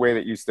respect the way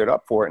that you stood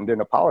up for it and didn't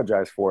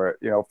apologize for it.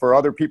 For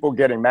other people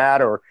getting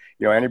mad or,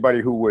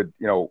 anybody who would,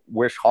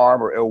 wish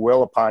harm or ill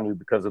will upon you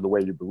because of the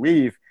way you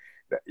believe,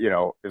 that,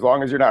 as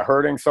long as you're not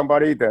hurting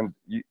somebody, then,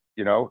 you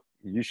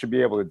should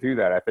be able to do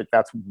that. I think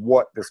that's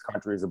what this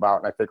country is about.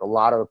 And I think a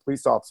lot of the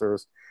police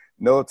officers,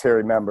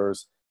 military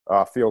members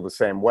feel the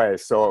same way.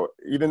 So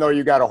even though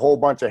you got a whole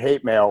bunch of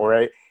hate mail,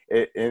 right?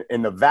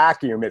 In the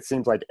vacuum, it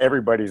seems like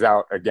everybody's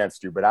out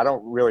against you, but I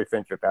don't really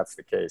think that that's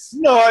the case.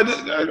 No,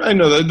 I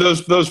know that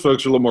those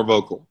folks are a little more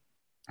vocal.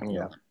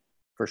 Yeah,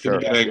 for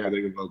sure. They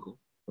get vocal.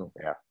 So.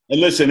 Yeah.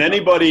 And listen,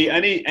 anybody,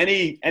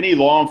 any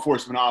law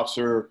enforcement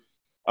officer,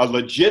 a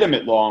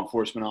legitimate law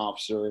enforcement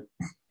officer,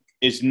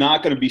 is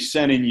not going to be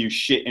sending you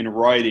shit in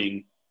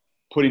writing,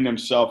 putting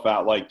themselves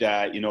out like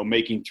that,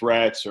 making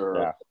threats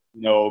or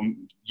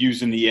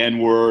using the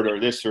N-word or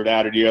this or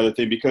that or the other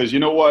thing, because you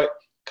know what?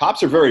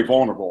 Cops are very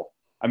vulnerable.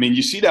 I mean,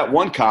 you see that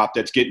one cop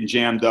that's getting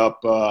jammed up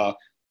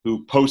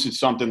who posted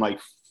something like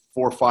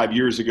 4 or 5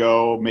 years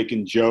ago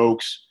making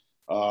jokes.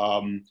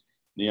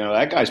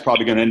 That guy's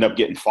probably going to end up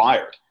getting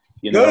fired.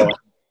 Should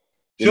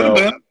have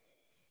been.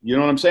 You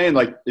know what I'm saying?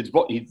 Like,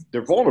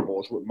 they're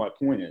vulnerable is what my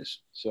point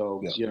is.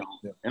 So,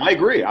 and I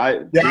agree.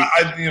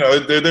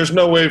 There's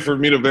no way for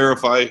me to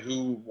verify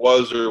who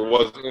was or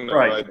wasn't.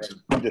 Right.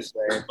 I'm just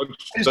saying. I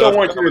just don't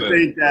want you to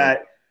think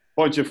that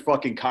bunch of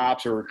fucking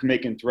cops are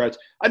making threats.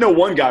 I know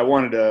one guy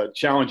wanted to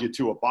challenge you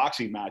to a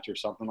boxing match or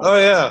something like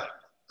that.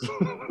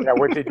 Yeah,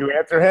 what did you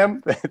answer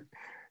him?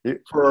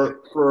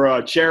 for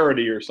a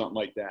charity or something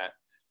like that.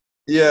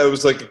 Yeah, it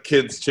was like a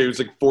kid's charity. It was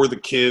like for the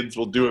kids.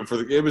 We'll do it for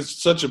the. It was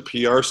such a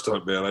PR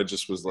stunt, man. I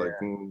just was like,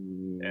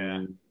 You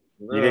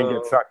didn't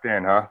get sucked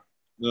in, huh?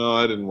 No,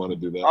 I didn't want to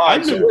do that. All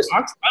right,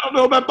 I don't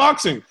know about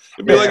boxing.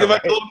 It'd be like if I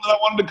told him that I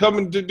wanted to come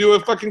and to do a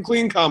fucking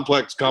clean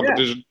complex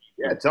competition.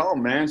 Yeah, tell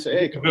him, man. Say,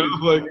 hey, come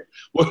on. Like,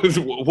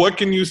 what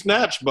can you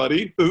snatch,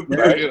 buddy?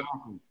 Right.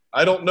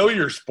 I don't know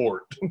your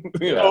sport.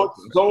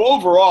 So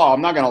overall,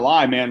 I'm not going to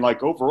lie, man.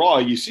 Like, overall,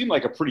 you seem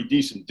like a pretty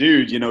decent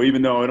dude,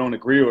 even though I don't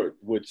agree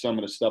with some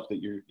of the stuff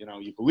that you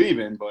believe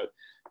in. But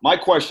my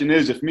question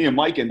is, if me and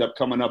Mike end up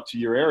coming up to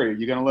your area,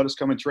 you going to let us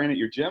come and train at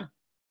your gym?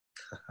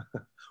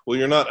 Well,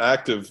 you're not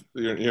active.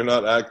 You're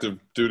not active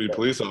duty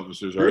police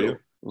officers, are you?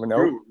 No,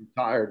 We're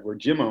retired. We're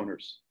gym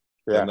owners.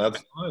 yeah, And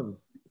that's fine.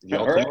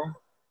 All right.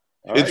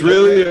 It's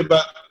really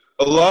about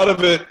a lot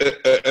of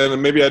it,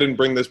 and maybe I didn't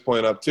bring this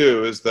point up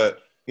too, is that,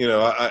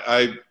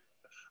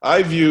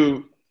 I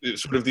view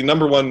sort of the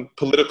number one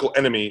political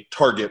enemy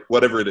target,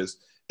 whatever it is.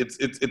 It's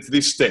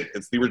the state.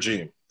 It's the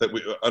regime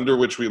under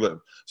which we live.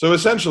 So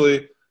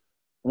essentially,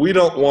 we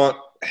don't want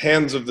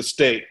hands of the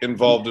state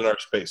involved in our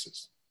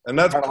spaces. And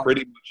that's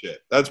pretty much it.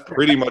 That's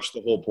pretty much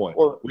the whole point.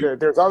 Well,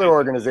 there's other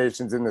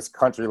organizations in this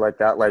country like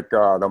that, like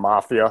the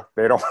Mafia.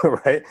 They don't,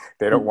 right?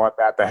 They don't want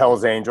that. The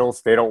Hells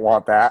Angels, they don't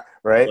want that,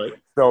 right?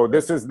 So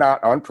this is not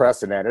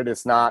unprecedented.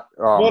 It's not.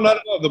 Well, not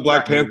about the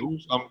Black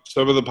Panthers.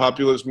 Some of the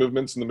populist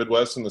movements in the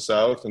Midwest and the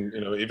South, and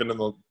even in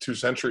the 2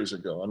 centuries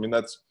ago. I mean,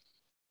 there's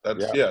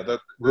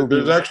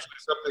actually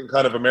something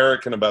kind of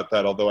American about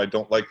that. Although I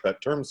don't like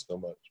that term so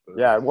much. But.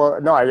 Yeah, well,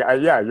 no,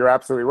 you're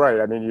absolutely right.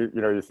 I mean,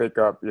 you think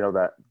of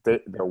that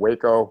the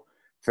Waco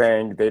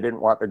thing. They didn't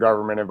want the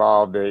government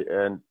involved.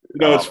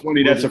 It's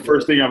funny. That's the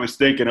first thing I was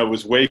thinking of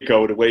was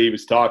Waco. The way he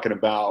was talking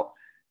about,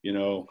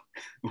 we're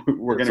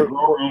going to grow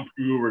our own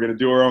food. We're going to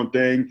do our own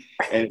thing.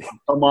 And if you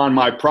come on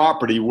my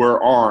property,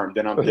 we're armed.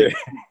 And I'm thinking,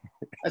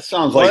 that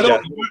sounds like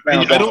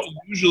I don't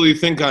usually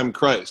think I'm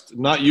Christ.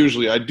 Not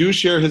usually. I do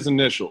share his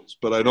initials,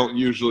 but I don't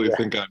usually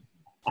think I'm.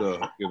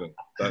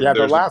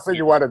 The last thing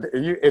you want to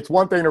do, it's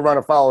one thing to run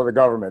afoul of the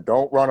government.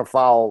 Don't run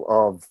afoul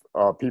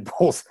of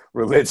people's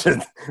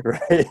religion,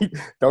 right?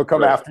 Don't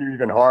come after you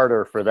even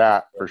harder for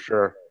that, for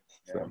sure.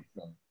 So,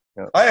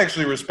 yeah. I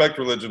actually respect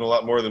religion a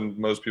lot more than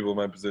most people in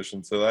my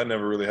position, so I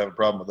never really have a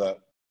problem with that.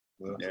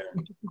 So. Yeah,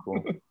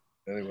 cool.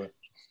 Anyway,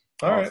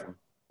 all right.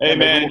 Hey,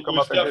 man, it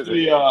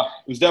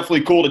was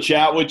definitely cool to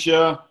chat with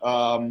you.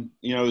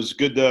 It was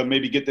good to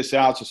maybe get this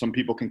out so some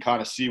people can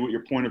kind of see what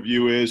your point of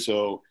view is.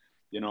 So,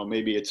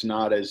 maybe it's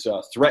not as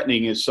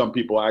threatening as some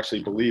people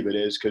actually believe it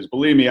is. Because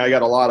believe me, I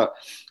got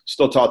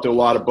still talk to a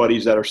lot of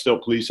buddies that are still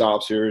police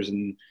officers,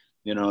 and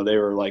they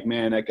were like,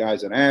 "Man, that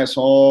guy's an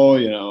asshole."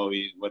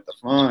 What the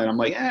fun? And I'm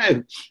like,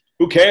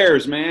 who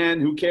cares,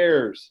 man? Who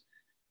cares?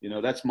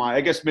 That's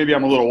I guess maybe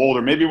I'm a little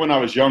older. Maybe when I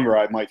was younger,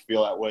 I might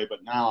feel that way,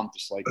 but now I'm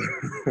just like.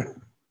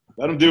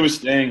 Let him do his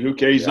thing. Who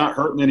cares? He's not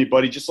hurting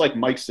anybody. Just like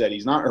Mike said,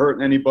 he's not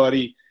hurting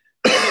anybody.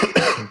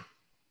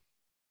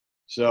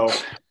 So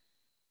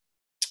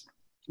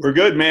we're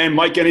good, man.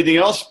 Mike, anything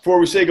else before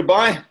we say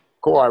goodbye?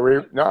 Cool.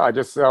 I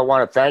just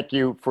want to thank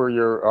you for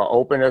your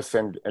openness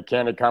and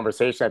candid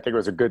conversation. I think it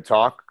was a good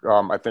talk.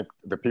 I think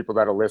the people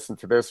that will listen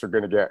to this are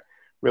going to get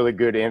really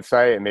good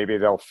insight, and maybe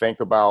they'll think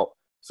about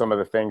some of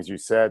the things you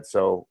said.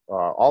 So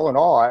all in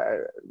all,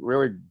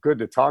 really good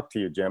to talk to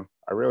you, Jim.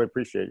 I really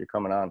appreciate you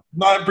coming on.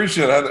 No, I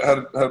appreciate it. Had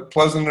a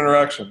pleasant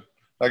interaction.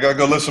 I got to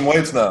go lift some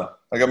weights now.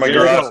 I got my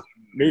garage.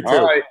 Me too.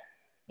 All right.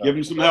 Give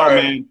him some help,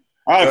 man.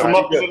 All right, from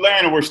up in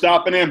Atlanta, we're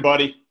stopping in,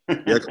 buddy.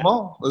 Yeah, come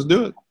on. Let's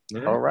do it.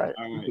 All right.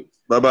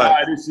 Bye-bye. All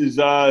right, this is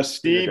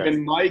Steve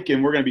and Mike,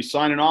 and we're going to be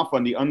signing off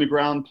on the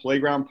Underground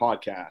Playground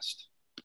Podcast.